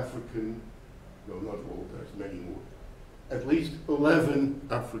African, no, not all, there's many more, at least 11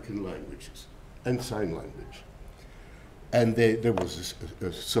 African languages and sign language. And there was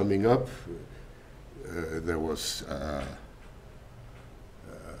a summing up. There was, let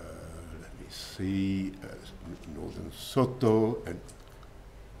me see, Northern Soto, and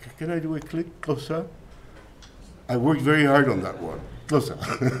can I do a click, Xhosa? I worked very hard on that one,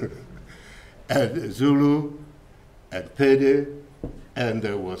 Xhosa. And Zulu, and Pede, and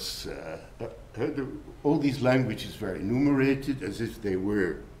there was, all these languages were enumerated as if they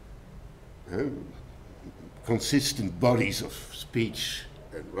were consistent bodies of speech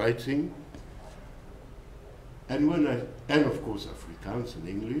and writing. And and of course Afrikaans and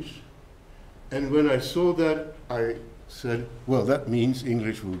English. And when I saw that, I said, well, that means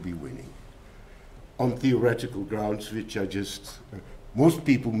English will be winning. On theoretical grounds, which I just, most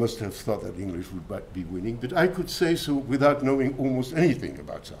people must have thought that English would be winning, but I could say so without knowing almost anything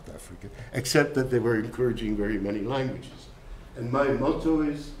about South Africa, except that they were encouraging very many languages. And my motto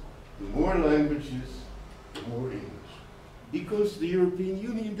is, the more languages, the more English. Because the European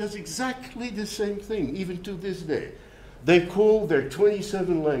Union does exactly the same thing, even to this day. They call their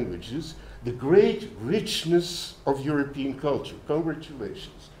 27 languages the great richness of European culture.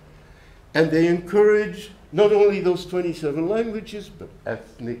 Congratulations. And they encourage not only those 27 languages, but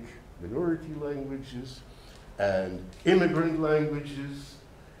ethnic minority languages and immigrant languages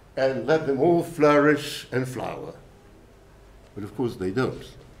and let them all flourish and flower. But of course they don't.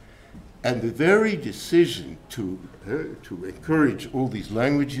 And the very decision to encourage all these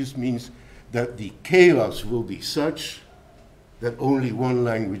languages means that the chaos will be such that only one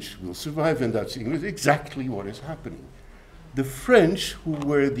language will survive, and that's English. Exactly what is happening. The French, who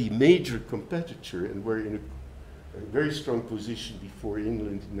were the major competitor and were in a very strong position before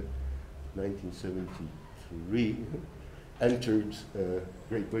England in 1973,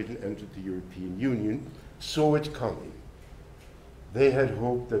 Great Britain entered the European Union, saw it coming. They had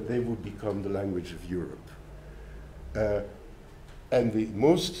hoped that they would become the language of Europe. And the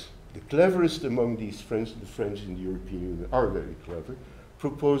cleverest among these French, the French in the European Union are very clever,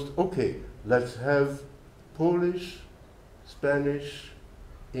 proposed, okay, let's have Polish, Spanish,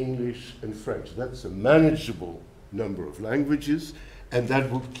 English, and French. That's a manageable number of languages, and that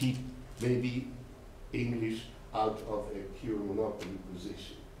would keep maybe English out of a pure monopoly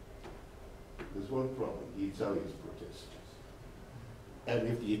position. There's one problem, the Italians protested. And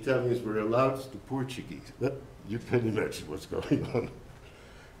if the Italians were allowed the Portuguese, you can imagine what's going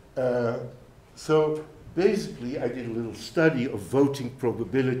on. So basically, I did a little study of voting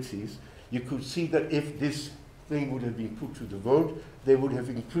probabilities. You could see that if this thing would have been put to the vote, they would have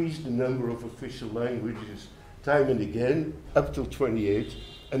increased the number of official languages time and again, up till 28,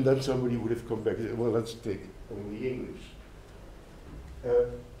 and then somebody would have come back and said, well, let's take only English.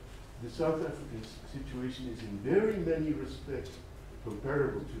 The South African situation is in very many respects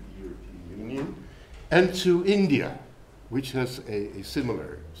comparable to the European Union and to India, which has a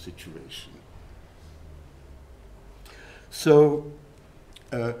similar situation. So,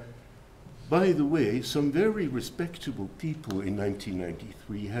 by the way, some very respectable people in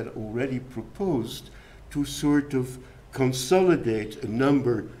 1993 had already proposed to sort of consolidate a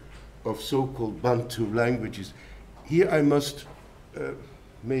number of so-called Bantu languages. Here I must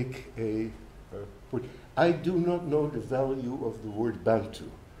make a point. I do not know the value of the word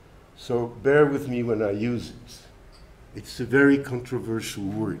Bantu, so bear with me when I use it. It's a very controversial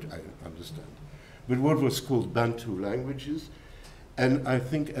word, I understand. But what was called Bantu languages, and I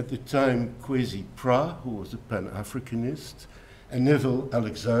think at the time Kwesi Pra, who was a Pan-Africanist, and Neville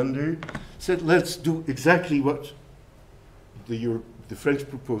Alexander said, let's do exactly what the French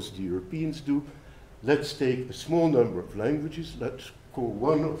proposed the Europeans do. Let's take a small number of languages, let's call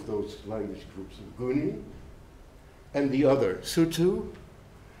one of those language groups Nguni, and the other Sotho,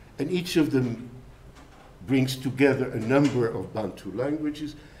 and each of them brings together a number of Bantu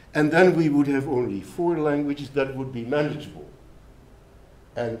languages, and then we would have only 4 languages that would be manageable.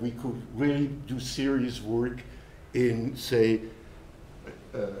 And we could really do serious work in, say,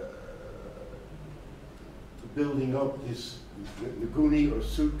 building up this Nguni or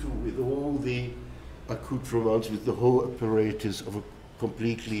Sotho with all the accoutrements, with the whole apparatus of a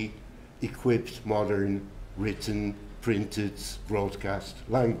completely equipped, modern, written, printed, broadcast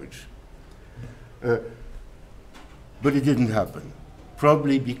language. But it didn't happen,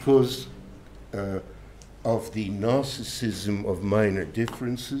 probably because of the narcissism of minor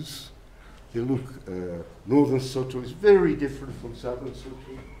differences. Look, Northern Sotho is very different from Southern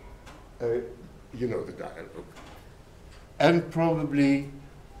Sotho. You know the dialogue. And probably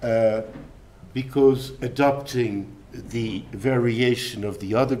because adopting the variation of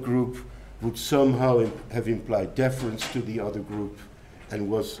the other group would somehow have implied deference to the other group and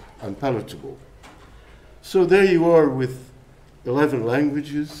was unpalatable. So there you are with 11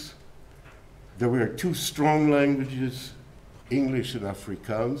 languages. There were 2 strong languages, English and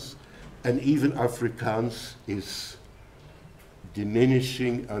Afrikaans, and even Afrikaans is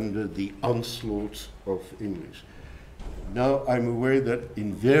diminishing under the onslaught of English. Now, I'm aware that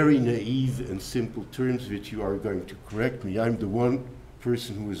in very naive and simple terms, which you are going to correct me, I'm the one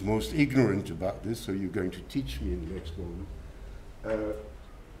person who is most ignorant about this, so you're going to teach me in the next moment.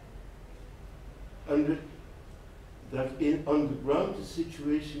 On the ground, the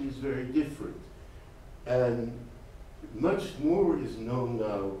situation is very different. And much more is known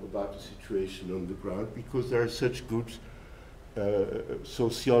now about the situation on the ground because there are such good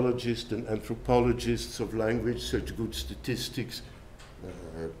sociologists and anthropologists of language, such good statistics.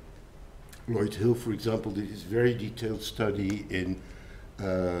 Lloyd, for example, did his very detailed study in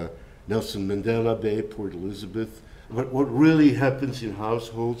Nelson Mandela Bay, Port Elizabeth, what really happens in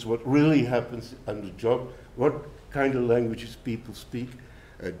households, what really happens on the job, what kind of languages people speak.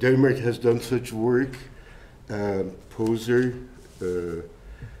 Dermot has done such work, Poser,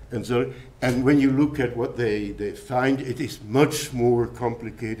 and so, and when you look at what they find, it is much more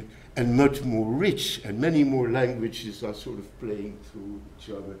complicated and much more rich, and many more languages are sort of playing through each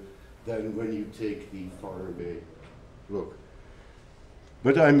other than when you take the faraway look.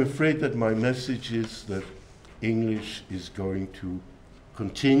 But I'm afraid that my message is that English is going to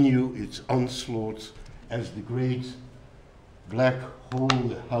continue its onslaught as the great black hole,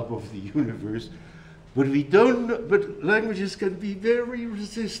 the hub of the universe. But we don't know, but languages can be very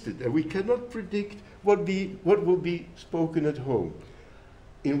resistant, and we cannot predict what will be spoken at home.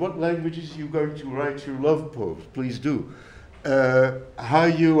 In what languages you're going to write your love poems, please do. How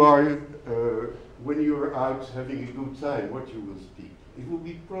you are, when you're out having a good time, what you will speak. It will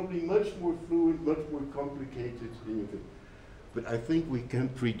be probably much more fluent, much more complicated than you can. But I think we can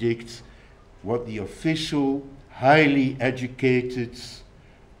predict what the official, highly educated,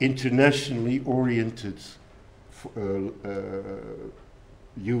 internationally oriented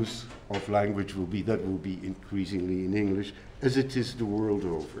use of language will be. That will be increasingly in English, as it is the world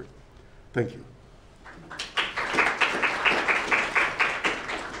over. Thank you.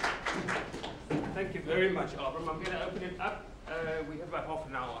 Thank you very much, Abram. I'm going to open it up. We have about half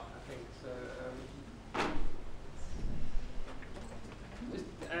an hour, I think. So, just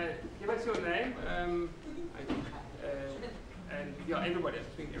give us your name. And yeah, everybody. I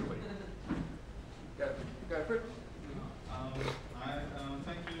speak to everybody. Go for it.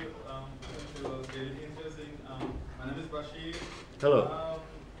 Thank you. It was very interesting. My name is Bashir. Hello.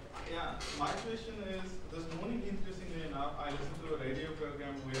 Yeah, my question is, this morning, interestingly enough, I listened to a radio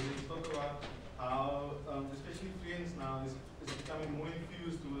program where they spoke about how, especially French now, is becoming more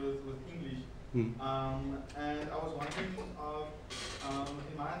infused with English. And I was wondering,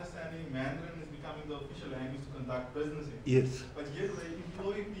 in my understanding, Mandarin is becoming the official language to conduct business in. Yes. But yet they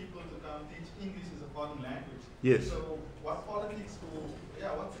employ people to come teach English as a foreign language. Yes. So what politics or,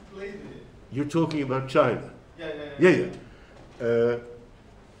 what's the play there? You're talking about China. Yeah.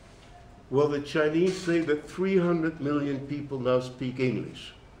 Well, the Chinese say that 300 million people now speak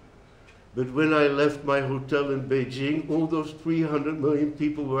English. But when I left my hotel in Beijing, all those 300 million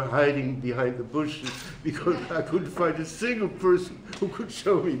people were hiding behind the bushes because I couldn't find a single person who could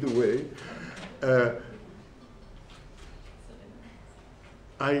show me the way.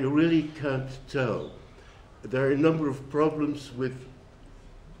 I really can't tell. There are a number of problems with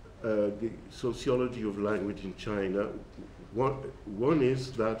the sociology of language in China. One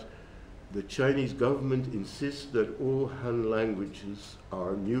is that the Chinese government insists that all Han languages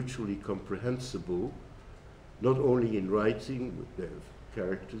are mutually comprehensible, not only in writing, with their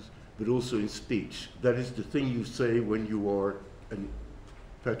characters, but also in speech. That is the thing you say when you are a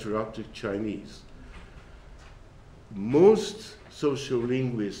patriotic Chinese. Most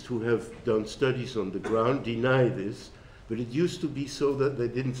sociolinguists who have done studies on the ground deny this, but it used to be so that they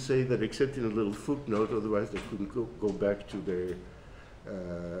didn't say that except in a little footnote, otherwise they couldn't go back to their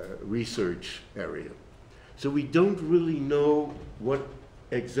research area. So we don't really know what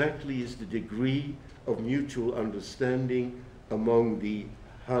exactly is the degree of mutual understanding among the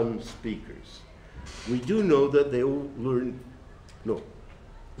Han speakers. We do know that they all learn,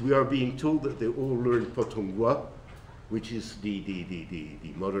 we are being told that they all learn Putonghua, which is the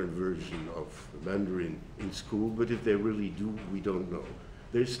modern version of Mandarin in school, but if they really do, we don't know.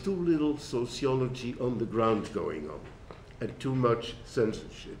 There's too little sociology on the ground going on, and too much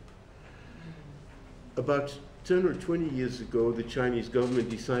censorship. About 10 or 20 years ago, the Chinese government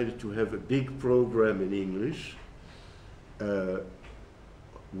decided to have a big program in English.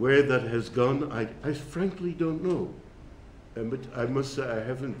 Where that has gone, I frankly don't know. But I must say I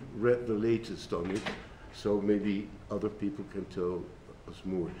haven't read the latest on it, so maybe other people can tell us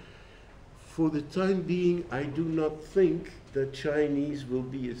more. For the time being, I do not think that Chinese will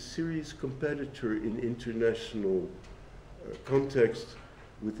be a serious competitor in international context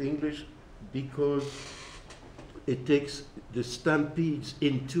with English, because it takes the stampedes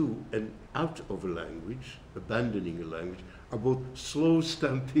into and out of a language, abandoning a language, are both slow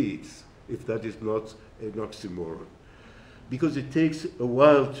stampedes, if that is not an oxymoron. Because it takes a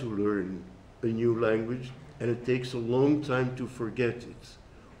while to learn a new language, and it takes a long time to forget it,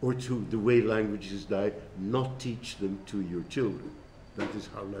 or to, the way languages die, not teach them to your children. That is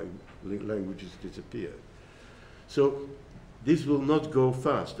how languages disappear. So this will not go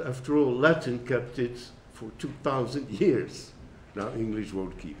fast. After all, Latin kept it for 2,000 years. Now English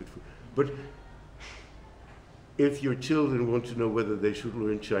won't keep it. But if your children want to know whether they should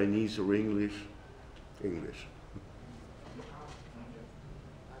learn Chinese or English, English.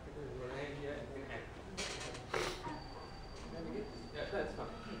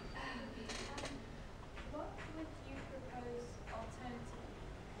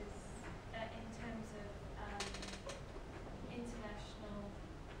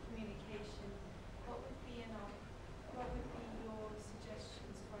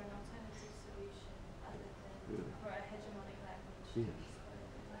 Yes.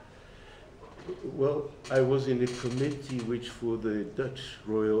 Well, I was in a committee which for the Dutch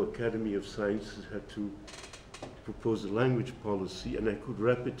Royal Academy of Sciences had to propose a language policy, and I could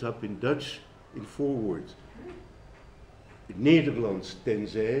wrap it up in Dutch in 4 words. Nederlands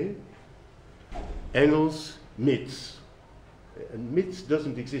tenzij, Engels mits. And mits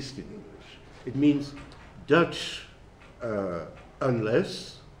doesn't exist in English. It means Dutch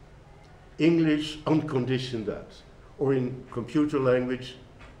unless, English unconditioned that. Or in computer language,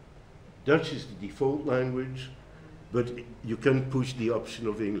 Dutch is the default language, but you can push the option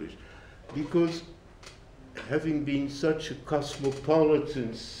of English. Because having been such a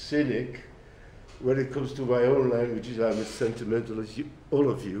cosmopolitan cynic, when it comes to my own languages, I'm as sentimental as you, all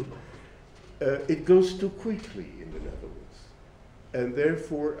of you, it goes too quickly in the Netherlands. And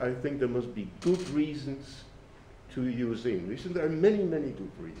therefore, I think there must be good reasons to use English, and there are many, many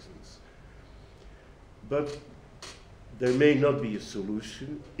good reasons. But there may not be a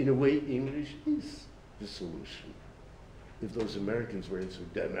solution. In a way, English is the solution, if those Americans weren't so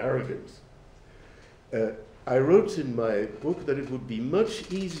damn arrogant. I wrote in my book that it would be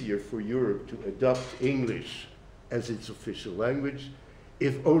much easier for Europe to adopt English as its official language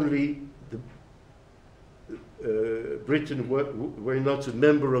if only Britain were not a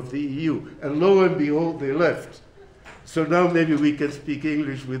member of the EU. And lo and behold, they left. So now maybe we can speak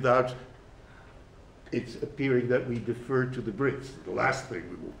English without it's appearing that we defer to the Brits, the last thing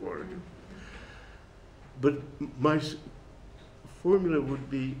we would want to do. But my formula would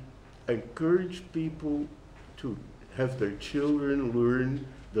be encourage people to have their children learn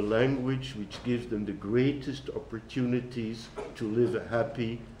the language which gives them the greatest opportunities to live a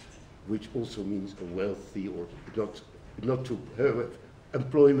happy, which also means a wealthy, or not to have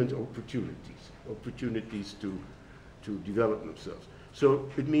employment opportunities to develop themselves. So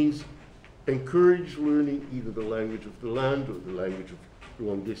it means encourage learning either the language of the land or the language of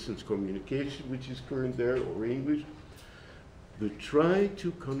long-distance communication, which is current there, or English, but try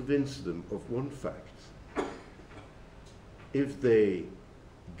to convince them of one fact. If they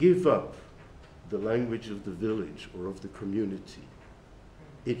give up the language of the village or of the community,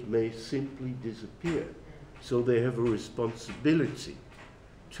 it may simply disappear. So they have a responsibility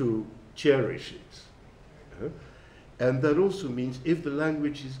to cherish it. And that also means if the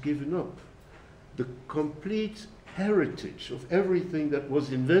language is given up, the complete heritage of everything that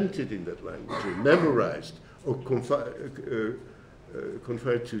was invented in that language, or memorized, or confined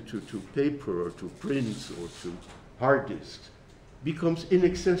to paper, or to prints, or to hard disks, becomes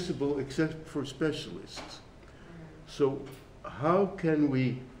inaccessible except for specialists. So how can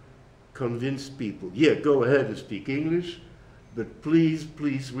we convince people, yeah, go ahead and speak English, but please,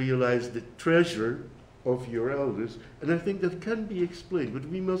 please realize the treasure of your elders? And I think that can be explained, but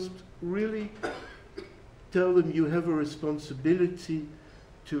we must really tell them you have a responsibility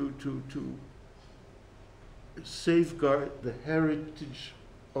to safeguard the heritage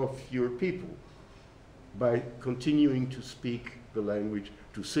of your people by continuing to speak the language,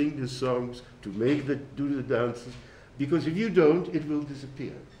 to sing the songs, to do the dances, because if you don't, it will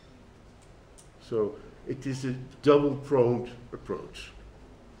disappear. So it is a double-pronged approach.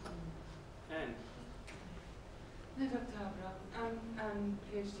 And No, Dr. Abram, I'm a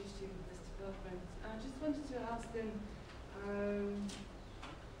PhD student in this department. I just wanted to ask them,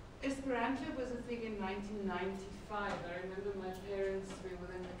 Esperanto was a thing in 1995. I remember my parents were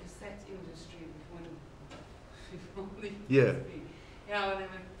in the cassette industry before the Yeah. Yeah,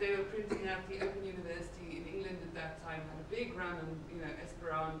 they were printing out the Open University in England at that time, had a big run on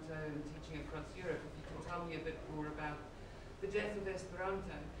Esperanto and teaching across Europe. If you can tell me a bit more about the death of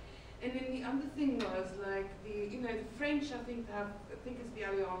Esperanto. And then the other thing was like the French I think it's the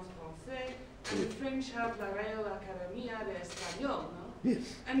Alliance Française, and the French have La Real Academia de Español, no?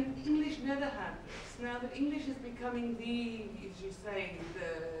 Yes. And English never had this. Now that English is becoming as you say,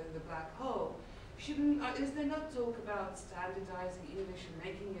 the black hole, is there not talk about standardizing English and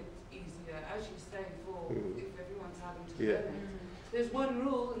making it easier, as you say, for if everyone's having to learn it? There's one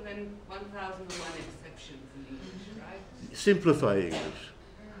rule and then 1,001 exceptions in English, right? Simplify English.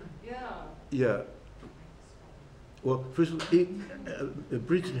 Yeah. Yeah. Well, first of all,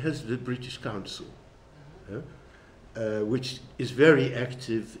 Britain has the British Council, which is very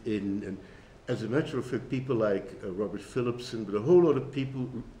active in, as a matter of fact, people like Robert Phillipson, but a whole lot of people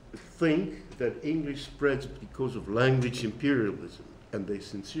think that English spreads because of language imperialism, and they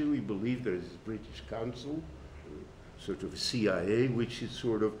sincerely believe there is a British Council, sort of a CIA, which is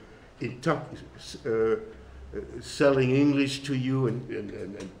sort of selling English to you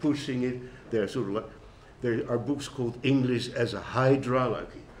and pushing it. They're sort of like, there are books called English as a Hydra, like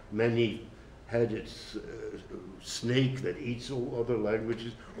many-headed snake that eats all other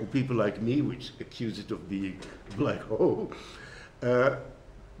languages, or people like me, which accuse it of being a black hole.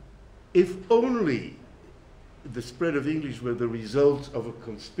 If only the spread of English were the result of a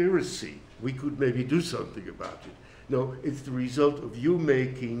conspiracy, we could maybe do something about it. No, it's the result of you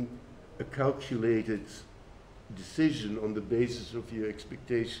making a calculated decision on the basis of your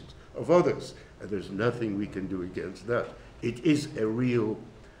expectations of others. And there's nothing we can do against that. It is a real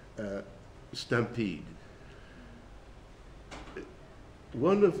stampede.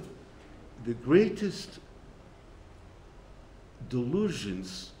 One of the greatest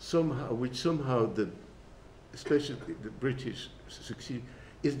delusions somehow, which somehow especially the British succeed,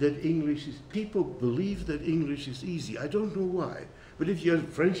 is that English is, people believe that English is easy. I don't know why. But if you have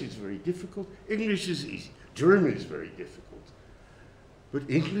French, it's very difficult. English is easy. German is very difficult. But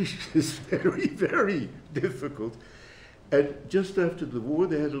English is very, very difficult. And just after the war,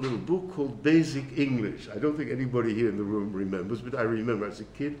 they had a little book called Basic English. I don't think anybody here in the room remembers, but I remember as a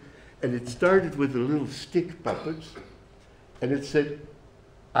kid. And it started with a little stick puppet, and it said,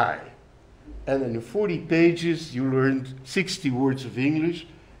 I. And in 40 pages, you learned 60 words of English,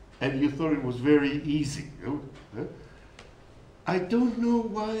 and you thought it was very easy. You know? I don't know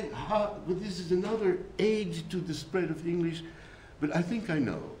why, how, but this is another aid to the spread of English, but I think I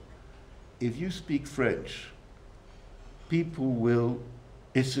know. If you speak French, people will,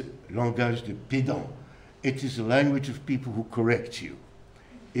 it's a langage de pédant. It is a language of people who correct you.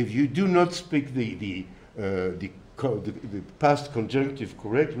 If you do not speak the past conjunctive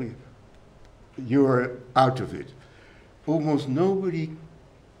correctly, you're out of it. Almost nobody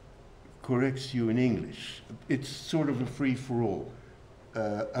corrects you in English. It's sort of a free-for-all,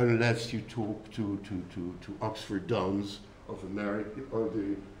 unless you talk to Oxford Dons of America, or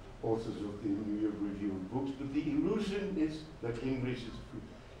the authors of the New York Review of Books, but the illusion is that English is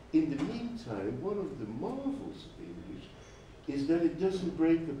free. In the meantime, one of the marvels of English is that it doesn't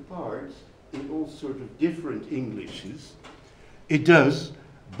break apart in all sorts of different Englishes. It does,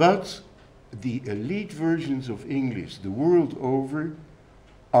 but the elite versions of English the world over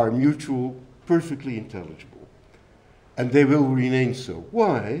are mutual, perfectly intelligible. And they will remain so.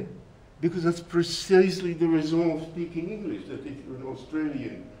 Why? Because that's precisely the raison of speaking English, that if you're an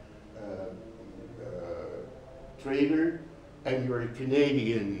Australian trader and you're a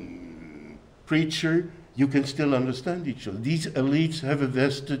Canadian preacher, you can still understand each other. These elites have a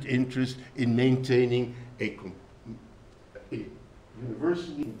vested interest in maintaining a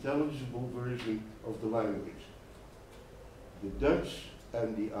universally intelligible version of the language. The Dutch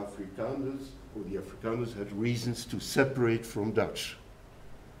and the Afrikaners, or the Afrikaners, had reasons to separate from Dutch.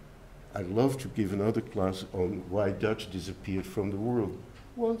 I'd love to give another class on why Dutch disappeared from the world.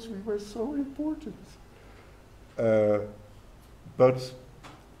 Once we were so important. But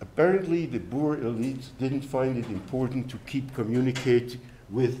apparently the Boer elites didn't find it important to keep communicating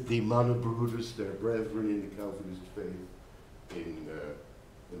with the Mannenbroeders, their brethren in the Calvinist faith in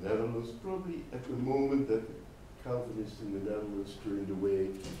the Netherlands, probably at the moment that the Calvinists in the Netherlands turned away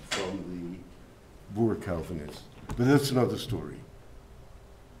from the Boer Calvinists. But that's another story.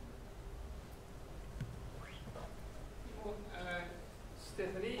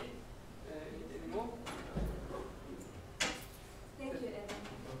 Stephanie, any more? Thank you, Evan.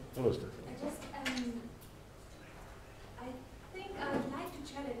 Hello, Stephanie. I think I'd like to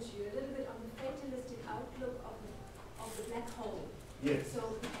challenge you a little bit on the fatalistic outlook of the black hole. Yes. So,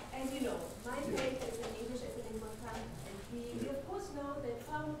 as you know, my faith is in English as a lingua franca, and we of course know that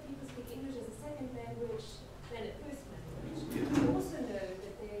far more people speak English as a second language than a first language. Yes. We also know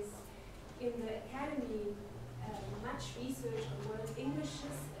that there's, in the academy, much research on world Englishes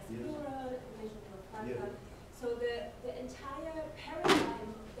as plural, English lingua franca. Yes. So the entire paradigm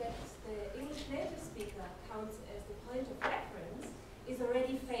that the English native speaker counts as the point of reference is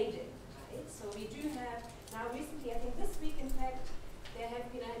already fading, right? So we do have, now recently, I think this week in fact, there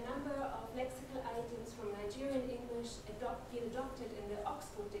have been a number of lexical items from Nigerian English being adopted in the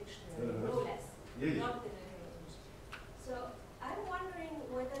Oxford Dictionary, no less, not the Nigerian English. So I'm wondering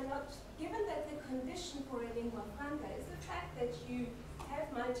whether or not, given that the condition for a lingua franca is the fact that you have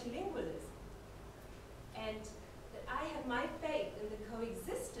multilingualism, and that I have my faith in the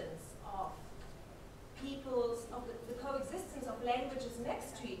coexistence of peoples, of the coexistence of languages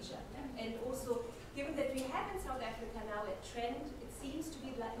next to each other, and also given that we have in South Africa now a trend, it seems to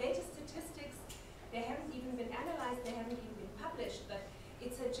be like latest statistics, they haven't even been analyzed, they haven't even been published, but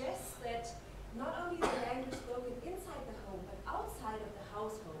it suggests that not only the language spoken inside the home, but outside of the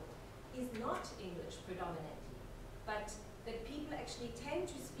household is not English predominantly, but that people actually tend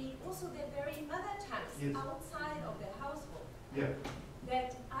to speak also their very mother tongues outside of their household. Yeah.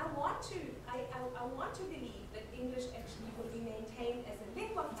 that I want to believe that English actually will be maintained as a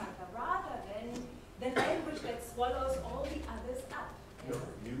lingua franca rather than the language that swallows all the others up. No,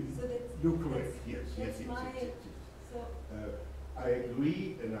 So you're correct. Yes, yes, that's yes, my, yes, yes, so yes. I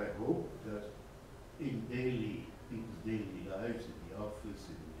agree, and I hope that in people's daily lives, in the office,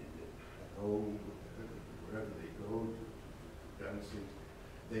 at home, wherever they go to dancing,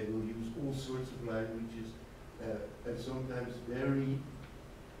 they will use all sorts of languages, and sometimes very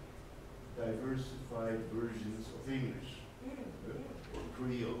diversified versions of English, or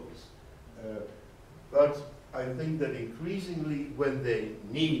Creoles. But I think that increasingly, when they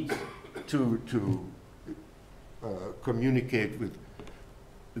need to communicate with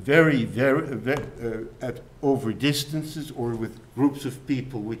very at over distances, or with groups of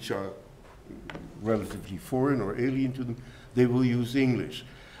people which are relatively foreign or alien to them, they will use English.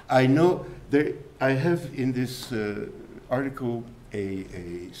 I know I have in this article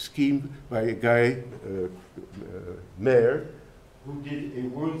a scheme by a guy, Mayer, who did a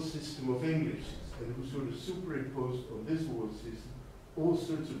world system of English, and who sort of superimposed on this world system all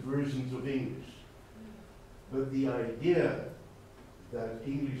sorts of versions of English. But the idea that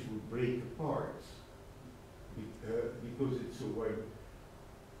English would break apart because it's so wide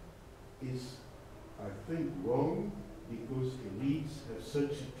is, I think, wrong, because elites have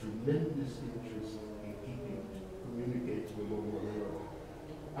such a tremendous interest in communicating among one another.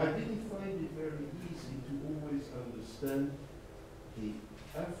 I didn't find it very easy to always understand the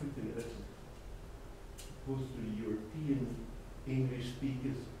African as opposed to the European English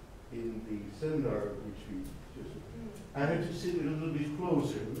speakers in the seminar which we just... I had to sit a little bit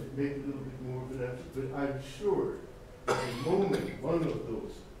closer, make a little bit more of an effort, but I'm sure at the moment one of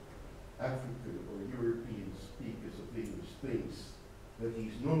those African or European speakers of English thinks that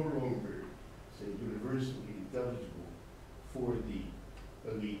he's no longer, say, universally intelligible for the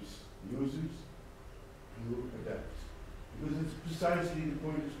elites users, he will adapt. Because it's precisely the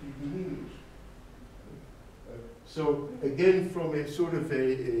point of speaking English. So again, from a sort of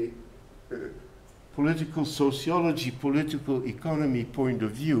a political sociology, political economy point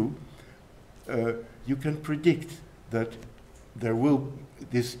of view, you can predict that there will,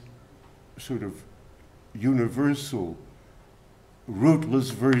 this sort of universal,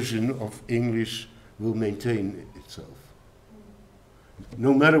 rootless version of English will maintain itself.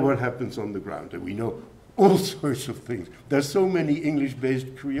 No matter what happens on the ground, and we know all sorts of things. There's so many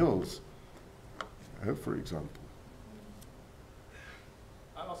English-based Creoles, for example.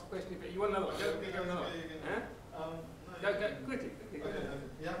 I'll ask a question. You want another one? Go another one. Go quickly.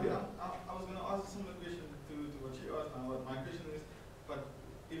 Yeah, I was going to ask a similar question to what you asked now. But my question is, but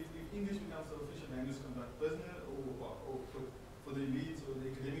if English becomes the official language to conduct business, or for the elites or the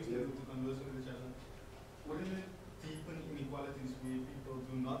academics to converse with each other, wouldn't it deepen inequalities where people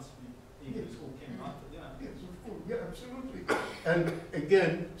do not speak English or cannot? Yeah. Yes, of course. Yeah, absolutely. And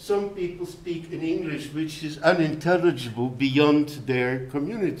again, some people speak in English which is unintelligible beyond their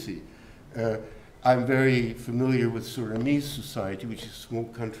community. I'm very familiar with Surinamese society, which is a small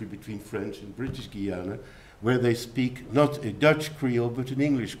country between French and British Guiana, where they speak not a Dutch Creole, but an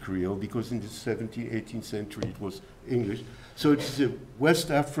English Creole, because in the 17th, 18th century it was English. So it's a West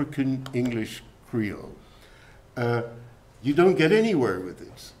African English Creole. You don't get anywhere with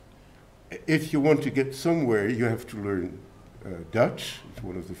it. If you want to get somewhere, you have to learn Dutch. It's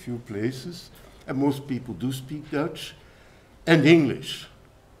one of the few places. And most people do speak Dutch. And English.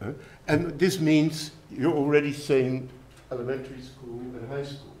 And this means you're already saying elementary school and high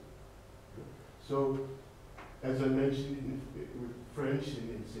school. So, as I mentioned, with French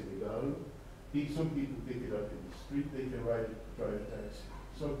in Senegal, some people pick it up in the street, they can drive a taxi.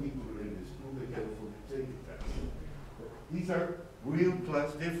 Some people are in the school, they can afford to take a taxi. These are real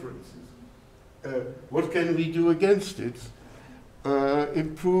class differences. What can we do against it?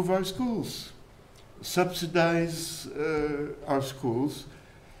 Improve our schools, subsidize our schools,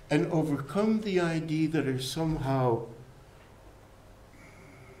 and overcome the idea that there's somehow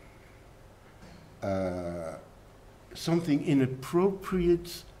something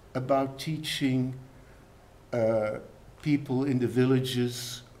inappropriate about teaching people in the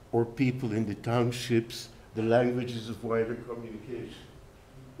villages or people in the townships the languages of wider communication.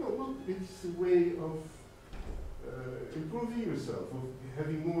 No, well, it's a way of improving yourself, of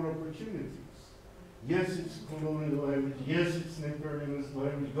having more opportunities. Yes, it's a colonial language, yes, it's an imperialist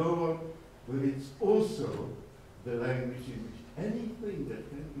language, go on, but it's also the language in which anything that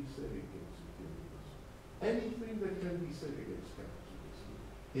can be said against imperialism, anything that can be said against capitalism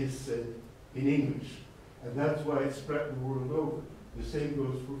is said in English. And that's why it's spread the world over. The same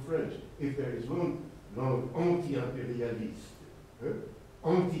goes for French. If there is one langue anti-impérialiste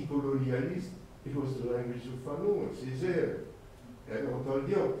Anticolonialist, it was the language of Fanon, Césaire, and Antal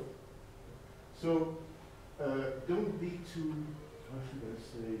Diop. So don't be too, how should I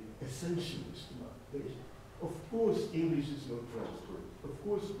say, essentialist about this. Of course, English is not transferred. Of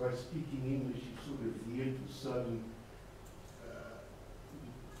course, by speaking English, you sort of veer to sudden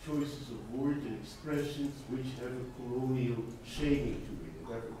choices of words and expressions which have a colonial shading to it, and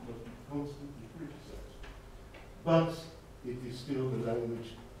that must be constantly criticized. But it is still the language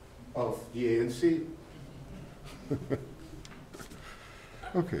of the ANC.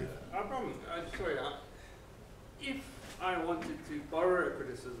 Okay. Abram, sorry, if I wanted to borrow a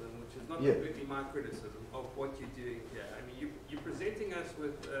criticism, which is not completely my criticism, of what you're doing here, I mean, you're presenting us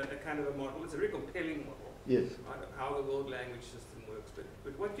with a kind of a model. It's a very compelling model. Yes. Right, of how the world language system works.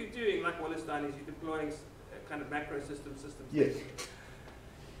 But what you're doing, like Wallerstein, is you're deploying a kind of macro systems. Yes.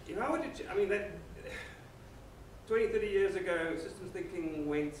 You know, how would I mean, that 20, 30 years ago, systems thinking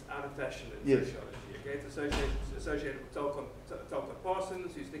went out of fashion in sociology. Okay, it's associated with Talcott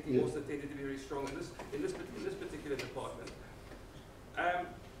Parsons, whose thinking also tended to be very strong in this particular department.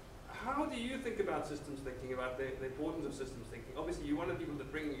 How do you think about systems thinking, about the importance of systems thinking? Obviously, you're one of the people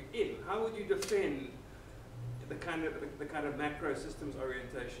that bring you in. How would you defend the kind of macro systems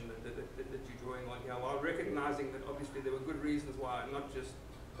orientation that you're drawing on here, while recognizing that obviously there were good reasons why not just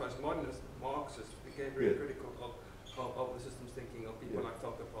postmodernists, Marxists became very critical of the systems thinking of people like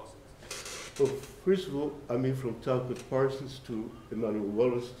Talcott Parsons? Well, first of all, I mean, from Talcott Parsons to Emmanuel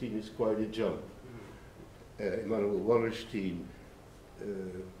Wallerstein is quite a jump. Emmanuel Wallerstein,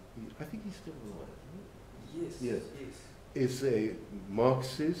 I think he's still alive. Yes. Is a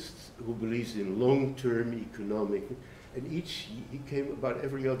Marxist who believes in long-term economic, and he came about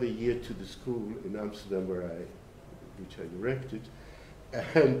every other year to the school in Amsterdam which I directed,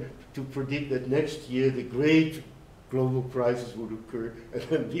 and to predict that next year the great global crisis would occur, and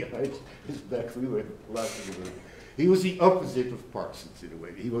then behind his back we were laughing about it. He was the opposite of Parsons in a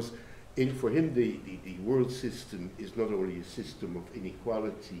way. He was, for him, the world system is not only a system of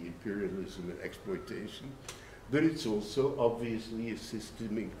inequality, imperialism, and exploitation, but it's also obviously a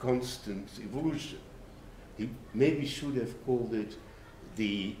system in constant evolution. He maybe should have called it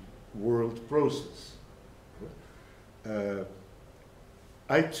the world process.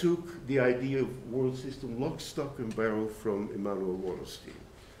 I took the idea of world system lock, stock, and barrel from Emmanuel Wallerstein,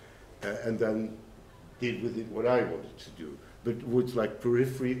 and then did with it what I wanted to do. But words like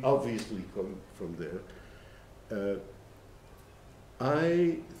periphery obviously come from there.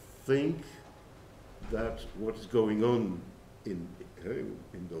 I think that what is going on in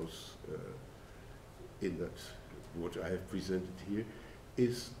that what I have presented here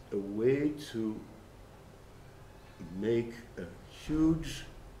is a way to make a huge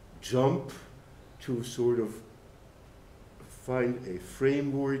jump to sort of find a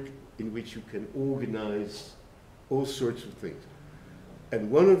framework in which you can organize all sorts of things.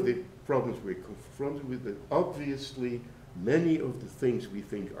 And one of the problems we're confronted with is that obviously many of the things we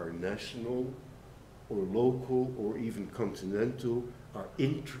think are national or local or even continental are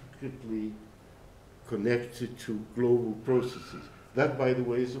intricately connected to global processes. That, by the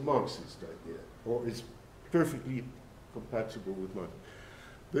way, is a Marxist idea, or is perfectly compatible with Marx.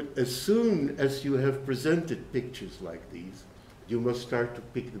 But as soon as you have presented pictures like these, you must start to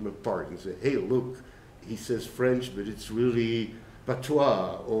pick them apart and say, hey, look, he says French, but it's really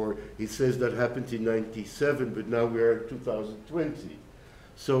patois, or he says that happened in 97, but now we're in 2020.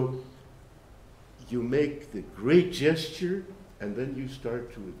 So you make the great gesture, and then you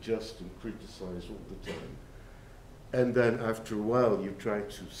start to adjust and criticize all the time. And then after a while, you try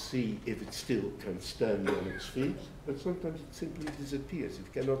to see if it still can stand on its feet, but sometimes it simply disappears.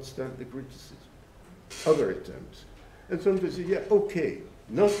 It cannot stand the criticism. Other attempts. And sometimes you say, yeah, okay,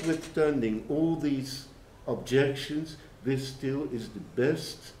 notwithstanding all these objections, this still is the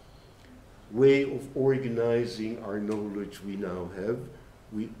best way of organizing our knowledge we now have.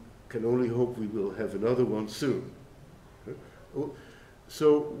 We can only hope we will have another one soon.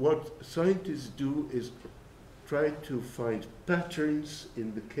 So what scientists do is try to find patterns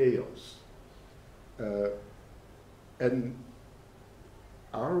in the chaos. And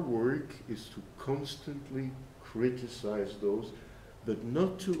our work is to constantly criticize those, but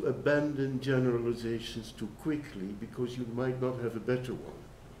not to abandon generalizations too quickly, because you might not have a better one.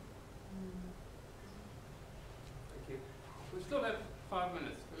 Thank you. We still have 5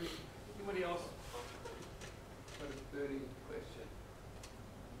 minutes. Anybody else got a burning question?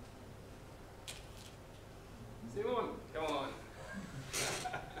 Simon, come on.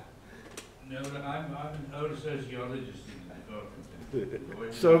 No, but I'm an old sociologist in the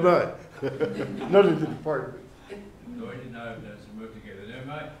department. So am I. Not in the department. Lloyd and I have done some work together.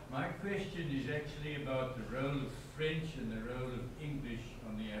 Now, my question is actually about the role of French and the role of English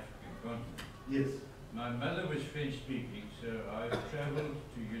on the African continent. Yes. My mother was French speaking, so I've traveled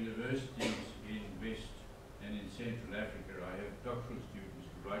to universities in West and in Central Africa. I have doctoral students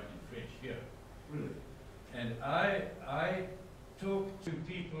who write in French here. Really? And I talk to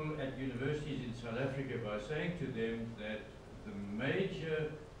people at universities in South Africa by saying to them that the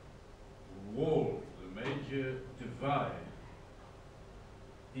major wall, the major divide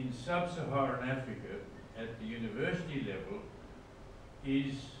in sub-Saharan Africa at the university level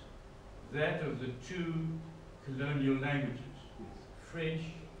is that of the two colonial languages, French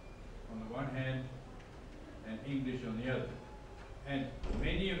on the one hand and English on the other. And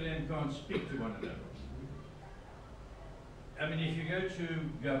many of them can't speak to one another. I mean, if you go to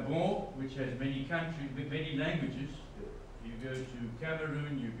Gabon, which has many countries, many languages, you go to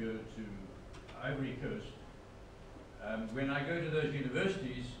Cameroon, you go to Ivory Coast. When I go to those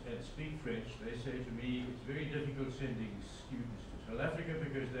universities and speak French, they say to me, it's very difficult sending students to South Africa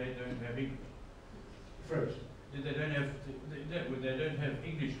because they don't have English. French. They don't have, they don't have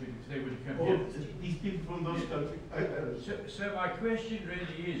English with if they would come Oh, here. these people from those countries. So my question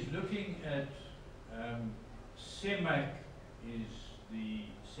really is, looking at CEMAC is the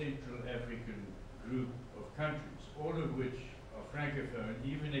Central African group of countries, all of which are francophone,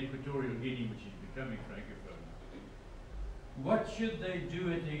 even Equatorial Guinea, which is becoming francophone. What should they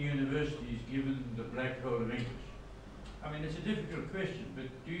do at their universities given the black hole of English? I mean, it's a difficult question, but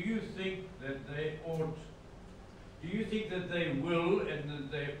do you think that they ought, do you think that they will and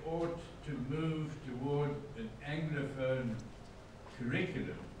that they ought to move toward an Anglophone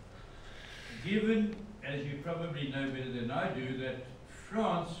curriculum, given, as you probably know better than I do, that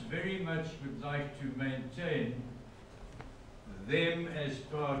France very much would like to maintain them as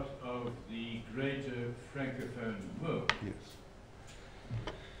part of the greater francophone world? Yes.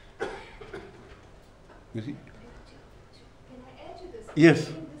 You see? Can I add to this? Yes.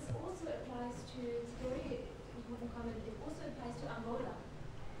 I think this also applies to, it's a very important comment, it also applies to Angola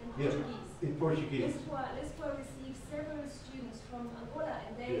and Yeah. Portuguese. In Portuguese. Lisboa received several students from Angola,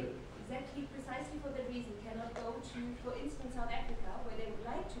 and they exactly precisely for that reason cannot go to, for instance, South Africa, where they would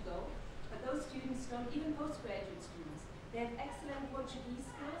like to go, but those students don't, even postgraduate students. They have excellent Portuguese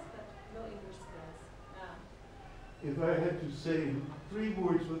skills, but no English skills. If I had to say 3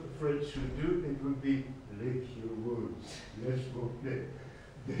 words what the French should do, it would be lick your wounds.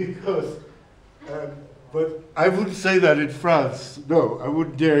 Because, but I wouldn't say that in France. No, I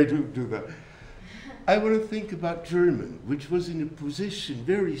wouldn't dare to do that. I want to think about German, which was in a position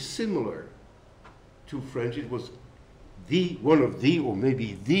very similar to French. It was one of the, or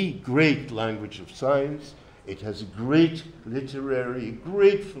maybe the great language of science. It has a great literary,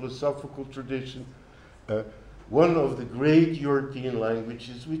 great philosophical tradition. One of the great European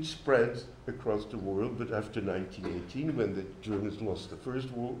languages which spread across the world, but after 1918, when the Germans lost the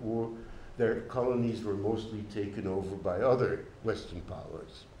First World War, their colonies were mostly taken over by other Western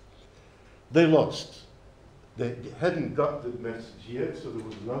powers. They lost. They hadn't got the message yet, so there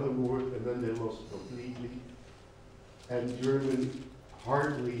was another war, and then they lost completely. And German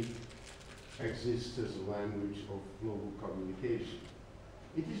hardly exists as a language of global communication.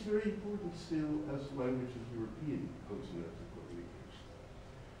 It is very important still as a language of European continental communication.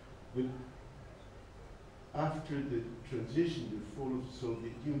 But after the transition, the fall of the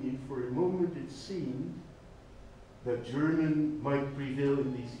Soviet Union, for a moment it seemed that German might prevail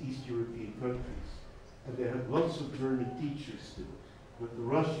in these East European countries. And they had lots of German teachers still. But the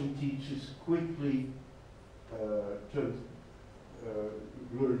Russian teachers quickly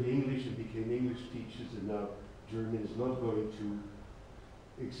learned English and became English teachers, and now German is not going to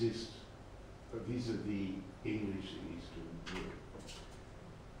exist vis-a-vis English in Eastern Europe.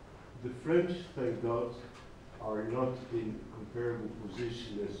 The French, thank God, are not in comparable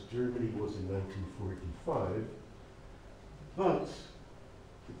position as Germany was in 1945, but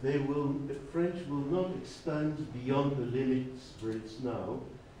the French will not expand beyond the limits where it's now,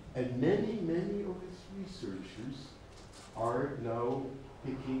 and many of its researchers are now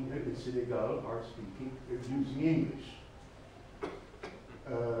picking, in Senegal, are speaking, using English.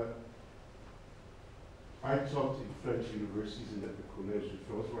 I taught in French universities and at the Collège de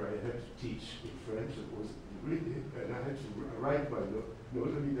France, where I had to teach in French. It was really, and I had to write my notes.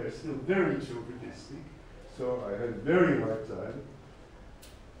 I mean, they're still very chauvinistic, so I had a very hard time.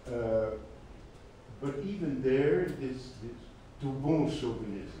 But even there, this Toubon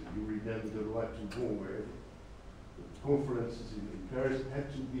chauvinism, you remember the Loi Toubon, where the conferences in Paris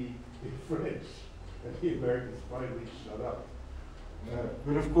had to be in French, and the Americans finally shut up.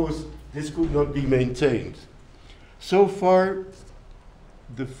 But of course, this could not be maintained. So far,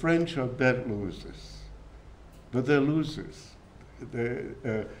 the French are bad losers, but they're losers.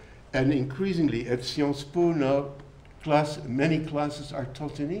 And increasingly at Sciences Po now, many classes are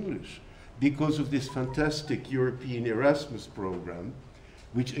taught in English because of this fantastic European Erasmus program,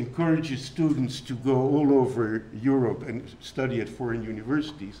 which encourages students to go all over Europe and study at foreign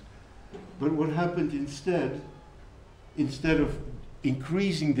universities. But what happened instead of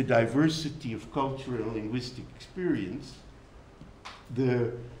increasing the diversity of cultural and linguistic experience,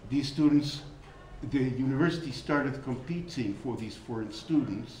 these students, the university started competing for these foreign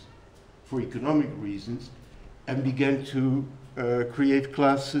students for economic reasons and began to create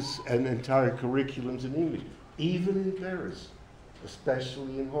classes and entire curriculums in English, even in Paris,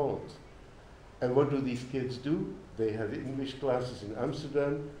 especially in Holland. And what do these kids do? They have English classes in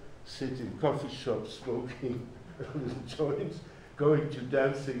Amsterdam, sit in coffee shops smoking little joints, going to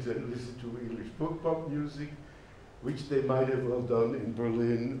dancings and listen to English pop music, which they might have well done in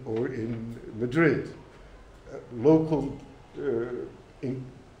Berlin or in Madrid.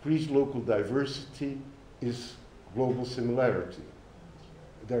 Increased local diversity is global similarity.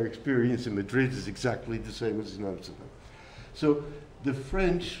 Their experience in Madrid is exactly the same as in Amsterdam. So the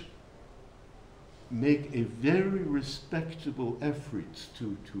French make a very respectable effort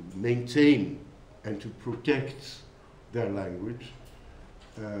to maintain and to protect their language.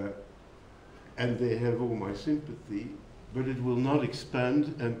 And they have all my sympathy, but it will not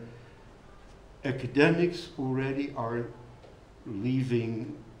expand, and academics already are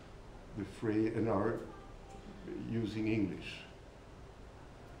leaving the fray and are using English.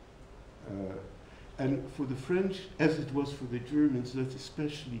 And for the French, as it was for the Germans, that's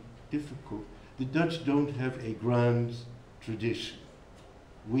especially difficult. The Dutch don't have a grand tradition.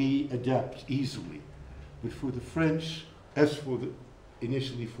 We adapt easily. But for the French, as for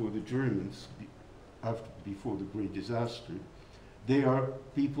initially for the Germans, before the Great Disaster, they are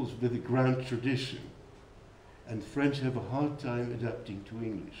peoples with a grand tradition. And French have a hard time adapting to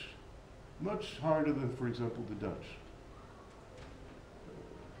English. Much harder than, for example, the Dutch.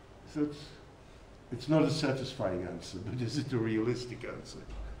 So it's not a satisfying answer, but is it a realistic answer?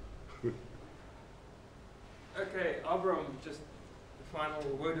 Okay, Abram, just a final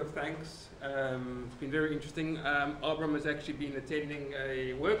word of thanks. It's been very interesting. Abram has actually been attending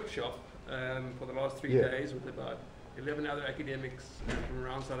a workshop for the last 3 days with about 11 other academics from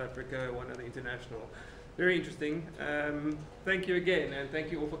around South Africa, one other international. Very interesting. Thank you again, and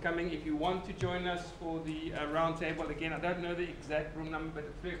thank you all for coming. If you want to join us for the round table, again, I don't know the exact room number, but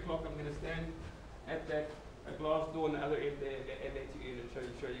at 3 o'clock I'm going to stand at that glass door on the other end there and let you in and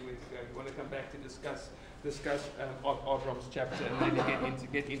show you where to go. If you want to come back to discuss Abram's chapter and maybe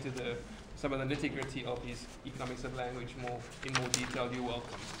get into some of the nitty-gritty of his economics of language in more detail, you're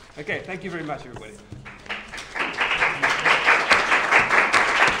welcome. Okay, thank you very much, everybody.